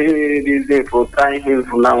any reason for trying him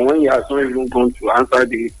for now when he has not even going to answer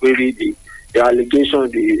the query the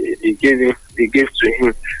allegation they gave to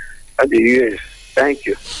him at the US. Thank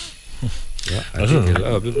you. Yeah, I think a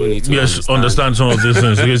lot of people need to understand some of these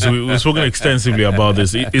things because we've spoken extensively about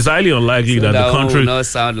this. It's highly unlikely that the country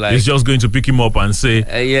is just going to pick him up and say,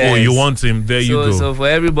 yes. "Oh, you want him? There you go." So for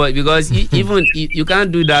everybody, because even you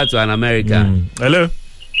can't do that to an American. Hello.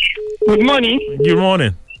 Good morning. Good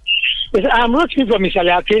morning. Yes, I'm Rotimi from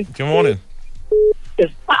Mishaliaki. Good morning. Yes,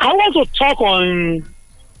 I want to talk on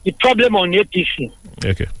the problem on APC.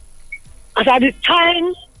 Okay. As at the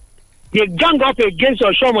time they gang up against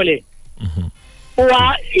Oshomole.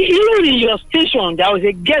 Well, even in your station, there was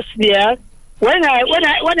a guest there. When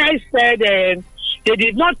I said they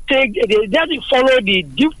did not follow the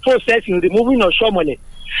due process in removing Oshomole,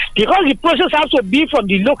 because the process has to be from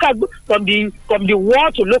the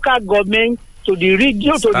ward to local government to the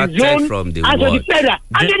region to the zone and to the federal,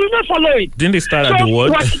 and they did not follow it. Didn't they start at the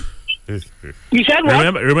ward? You said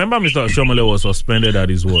what? Remember, Mr. Oshomole was suspended at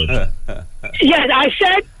his ward. Yes, I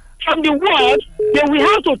said from the ward they will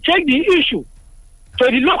have to take the issue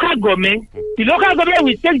to the local government. The local government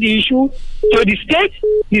will take the issue to the state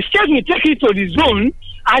will take it to the zone,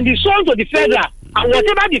 and the zone to the federal, and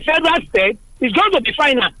whatever the federal said is going to be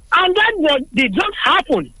final. And that did not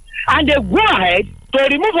happen, and they go ahead to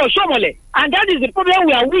remove Oshomole, and that is the problem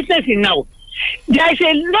we are witnessing now. There is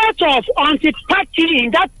a lot of anti-party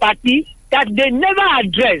in that party that they never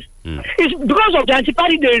addressed. It's because of the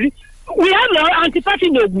anti-party. We have an anti-party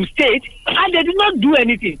in Ogun State, and they did not do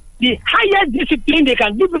anything. The highest discipline they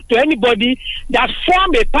can give to anybody that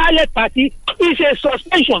form a parallel party is a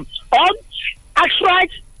suspension or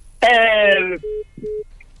outright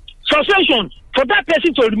suspension for that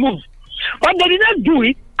person to remove. But they did not do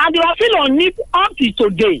it, and they are still on it up to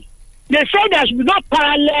today. They say there should be not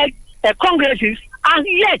parallel congresses, and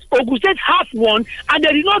yet Ogun State have one, and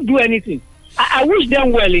they did not do anything. I wish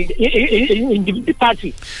them well in the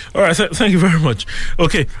party. All right, thank you very much.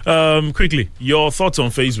 Okay, quickly, your thoughts on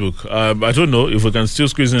Facebook. I don't know if we can still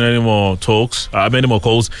squeeze in any more talks, any more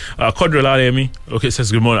calls. Kodrela Emi,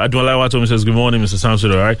 says good morning. Adwala Watomi says good morning, Mr.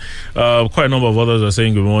 Samson, all right? Quite a number of others are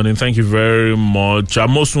saying good morning. Thank you very much.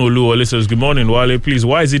 Amosun Oluwole says good morning, Wale. Please,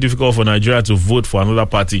 why is it difficult for Nigeria to vote for another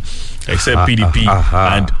party except PDP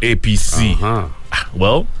and APC?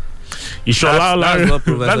 Well, that's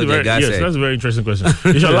a very interesting question.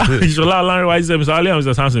 Ishola Lanre, why is it, Mr. Ali and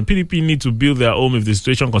Mr. Samson? PDP need to build their home. If the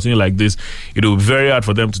situation continues like this, it will be very hard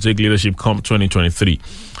for them to take leadership come 2023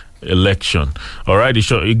 election. All right,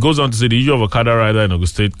 it goes on to say the issue of Okada rider in Ogun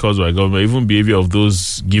State caused by government, even behavior of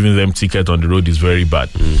those giving them ticket on the road is very bad.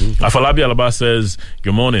 Afalabi Alaba says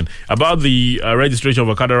good morning. About the registration of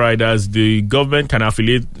Okada riders, the government can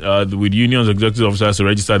affiliate with unions, executive officers to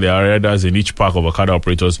register their riders in each park of Okada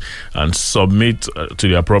operators and submit to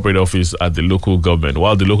the appropriate office at the local government,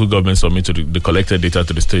 while the local government submit to the collected data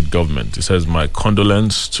to the state government. It says, my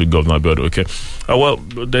condolence to Governor Abiodun. Okay, well,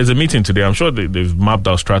 there's a meeting today. I'm sure they've mapped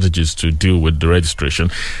out strategies to deal with the registration.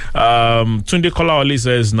 Tunde Kolaoli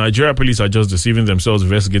says Nigeria police are just deceiving themselves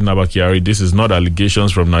investigating Abba Kyari. This is not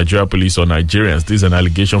allegations from Nigeria police or Nigerians. This is an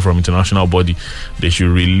allegation from international body. They should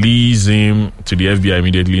release him to the FBI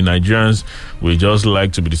immediately. Nigerians, we just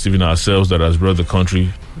like to be deceiving ourselves that has brought the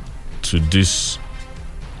country to this.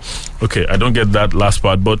 Okay, I don't get that last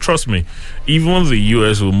part, but trust me, even the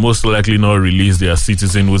US will most likely not release their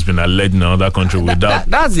citizen who's been alleged in another country without...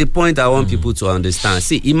 That's the point I want people to understand.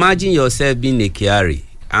 See, imagine yourself being a Kyari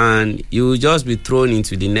and you will just be thrown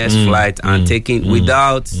into the next flight and taken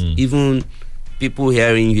without even people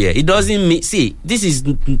hearing you. It doesn't mean... See, this is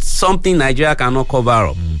something Nigeria cannot cover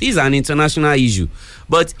up. This is an international issue.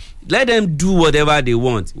 But let them do whatever they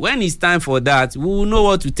want. When it's time for that, we will know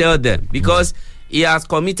what to tell them because... He has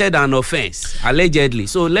committed an offense, allegedly.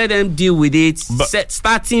 So let them deal with it,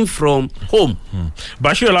 starting from home.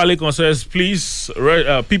 Bashir Lalekon says, please,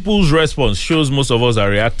 people's response shows most of us are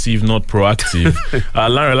reactive, not proactive.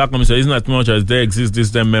 Larry Lakom says, isn't as much as there exist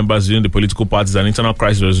dissident members within the political parties, an internal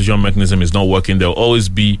crisis resolution mechanism is not working. There will always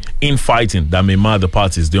be infighting that may mar the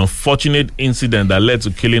parties. The unfortunate incident that led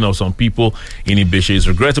to killing of some people in Ibeshe is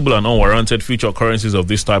regrettable and unwarranted. Future occurrences of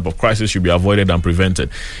this type of crisis should be avoided and prevented.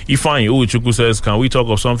 Ifeanyi Uwuchukwu says, can we talk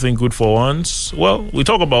of something good for once? Well, we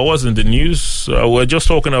talk about what's in the news. We're just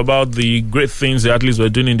talking about the great things the athletes were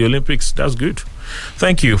doing in the Olympics. That's good.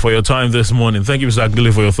 Thank you for your time this morning. Thank you, Mr.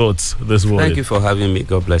 Agdele, for your thoughts this morning. Thank you for having me.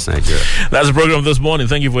 God bless Nigeria. That's the program this morning.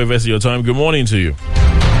 Thank you for investing your time. Good morning to you.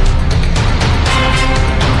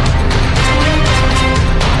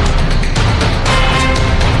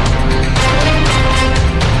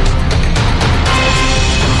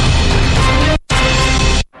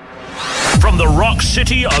 From the Rock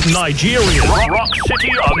City of Nigeria. Rock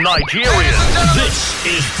City of Nigeria. This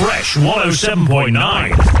is Fresh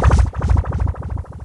 107.9.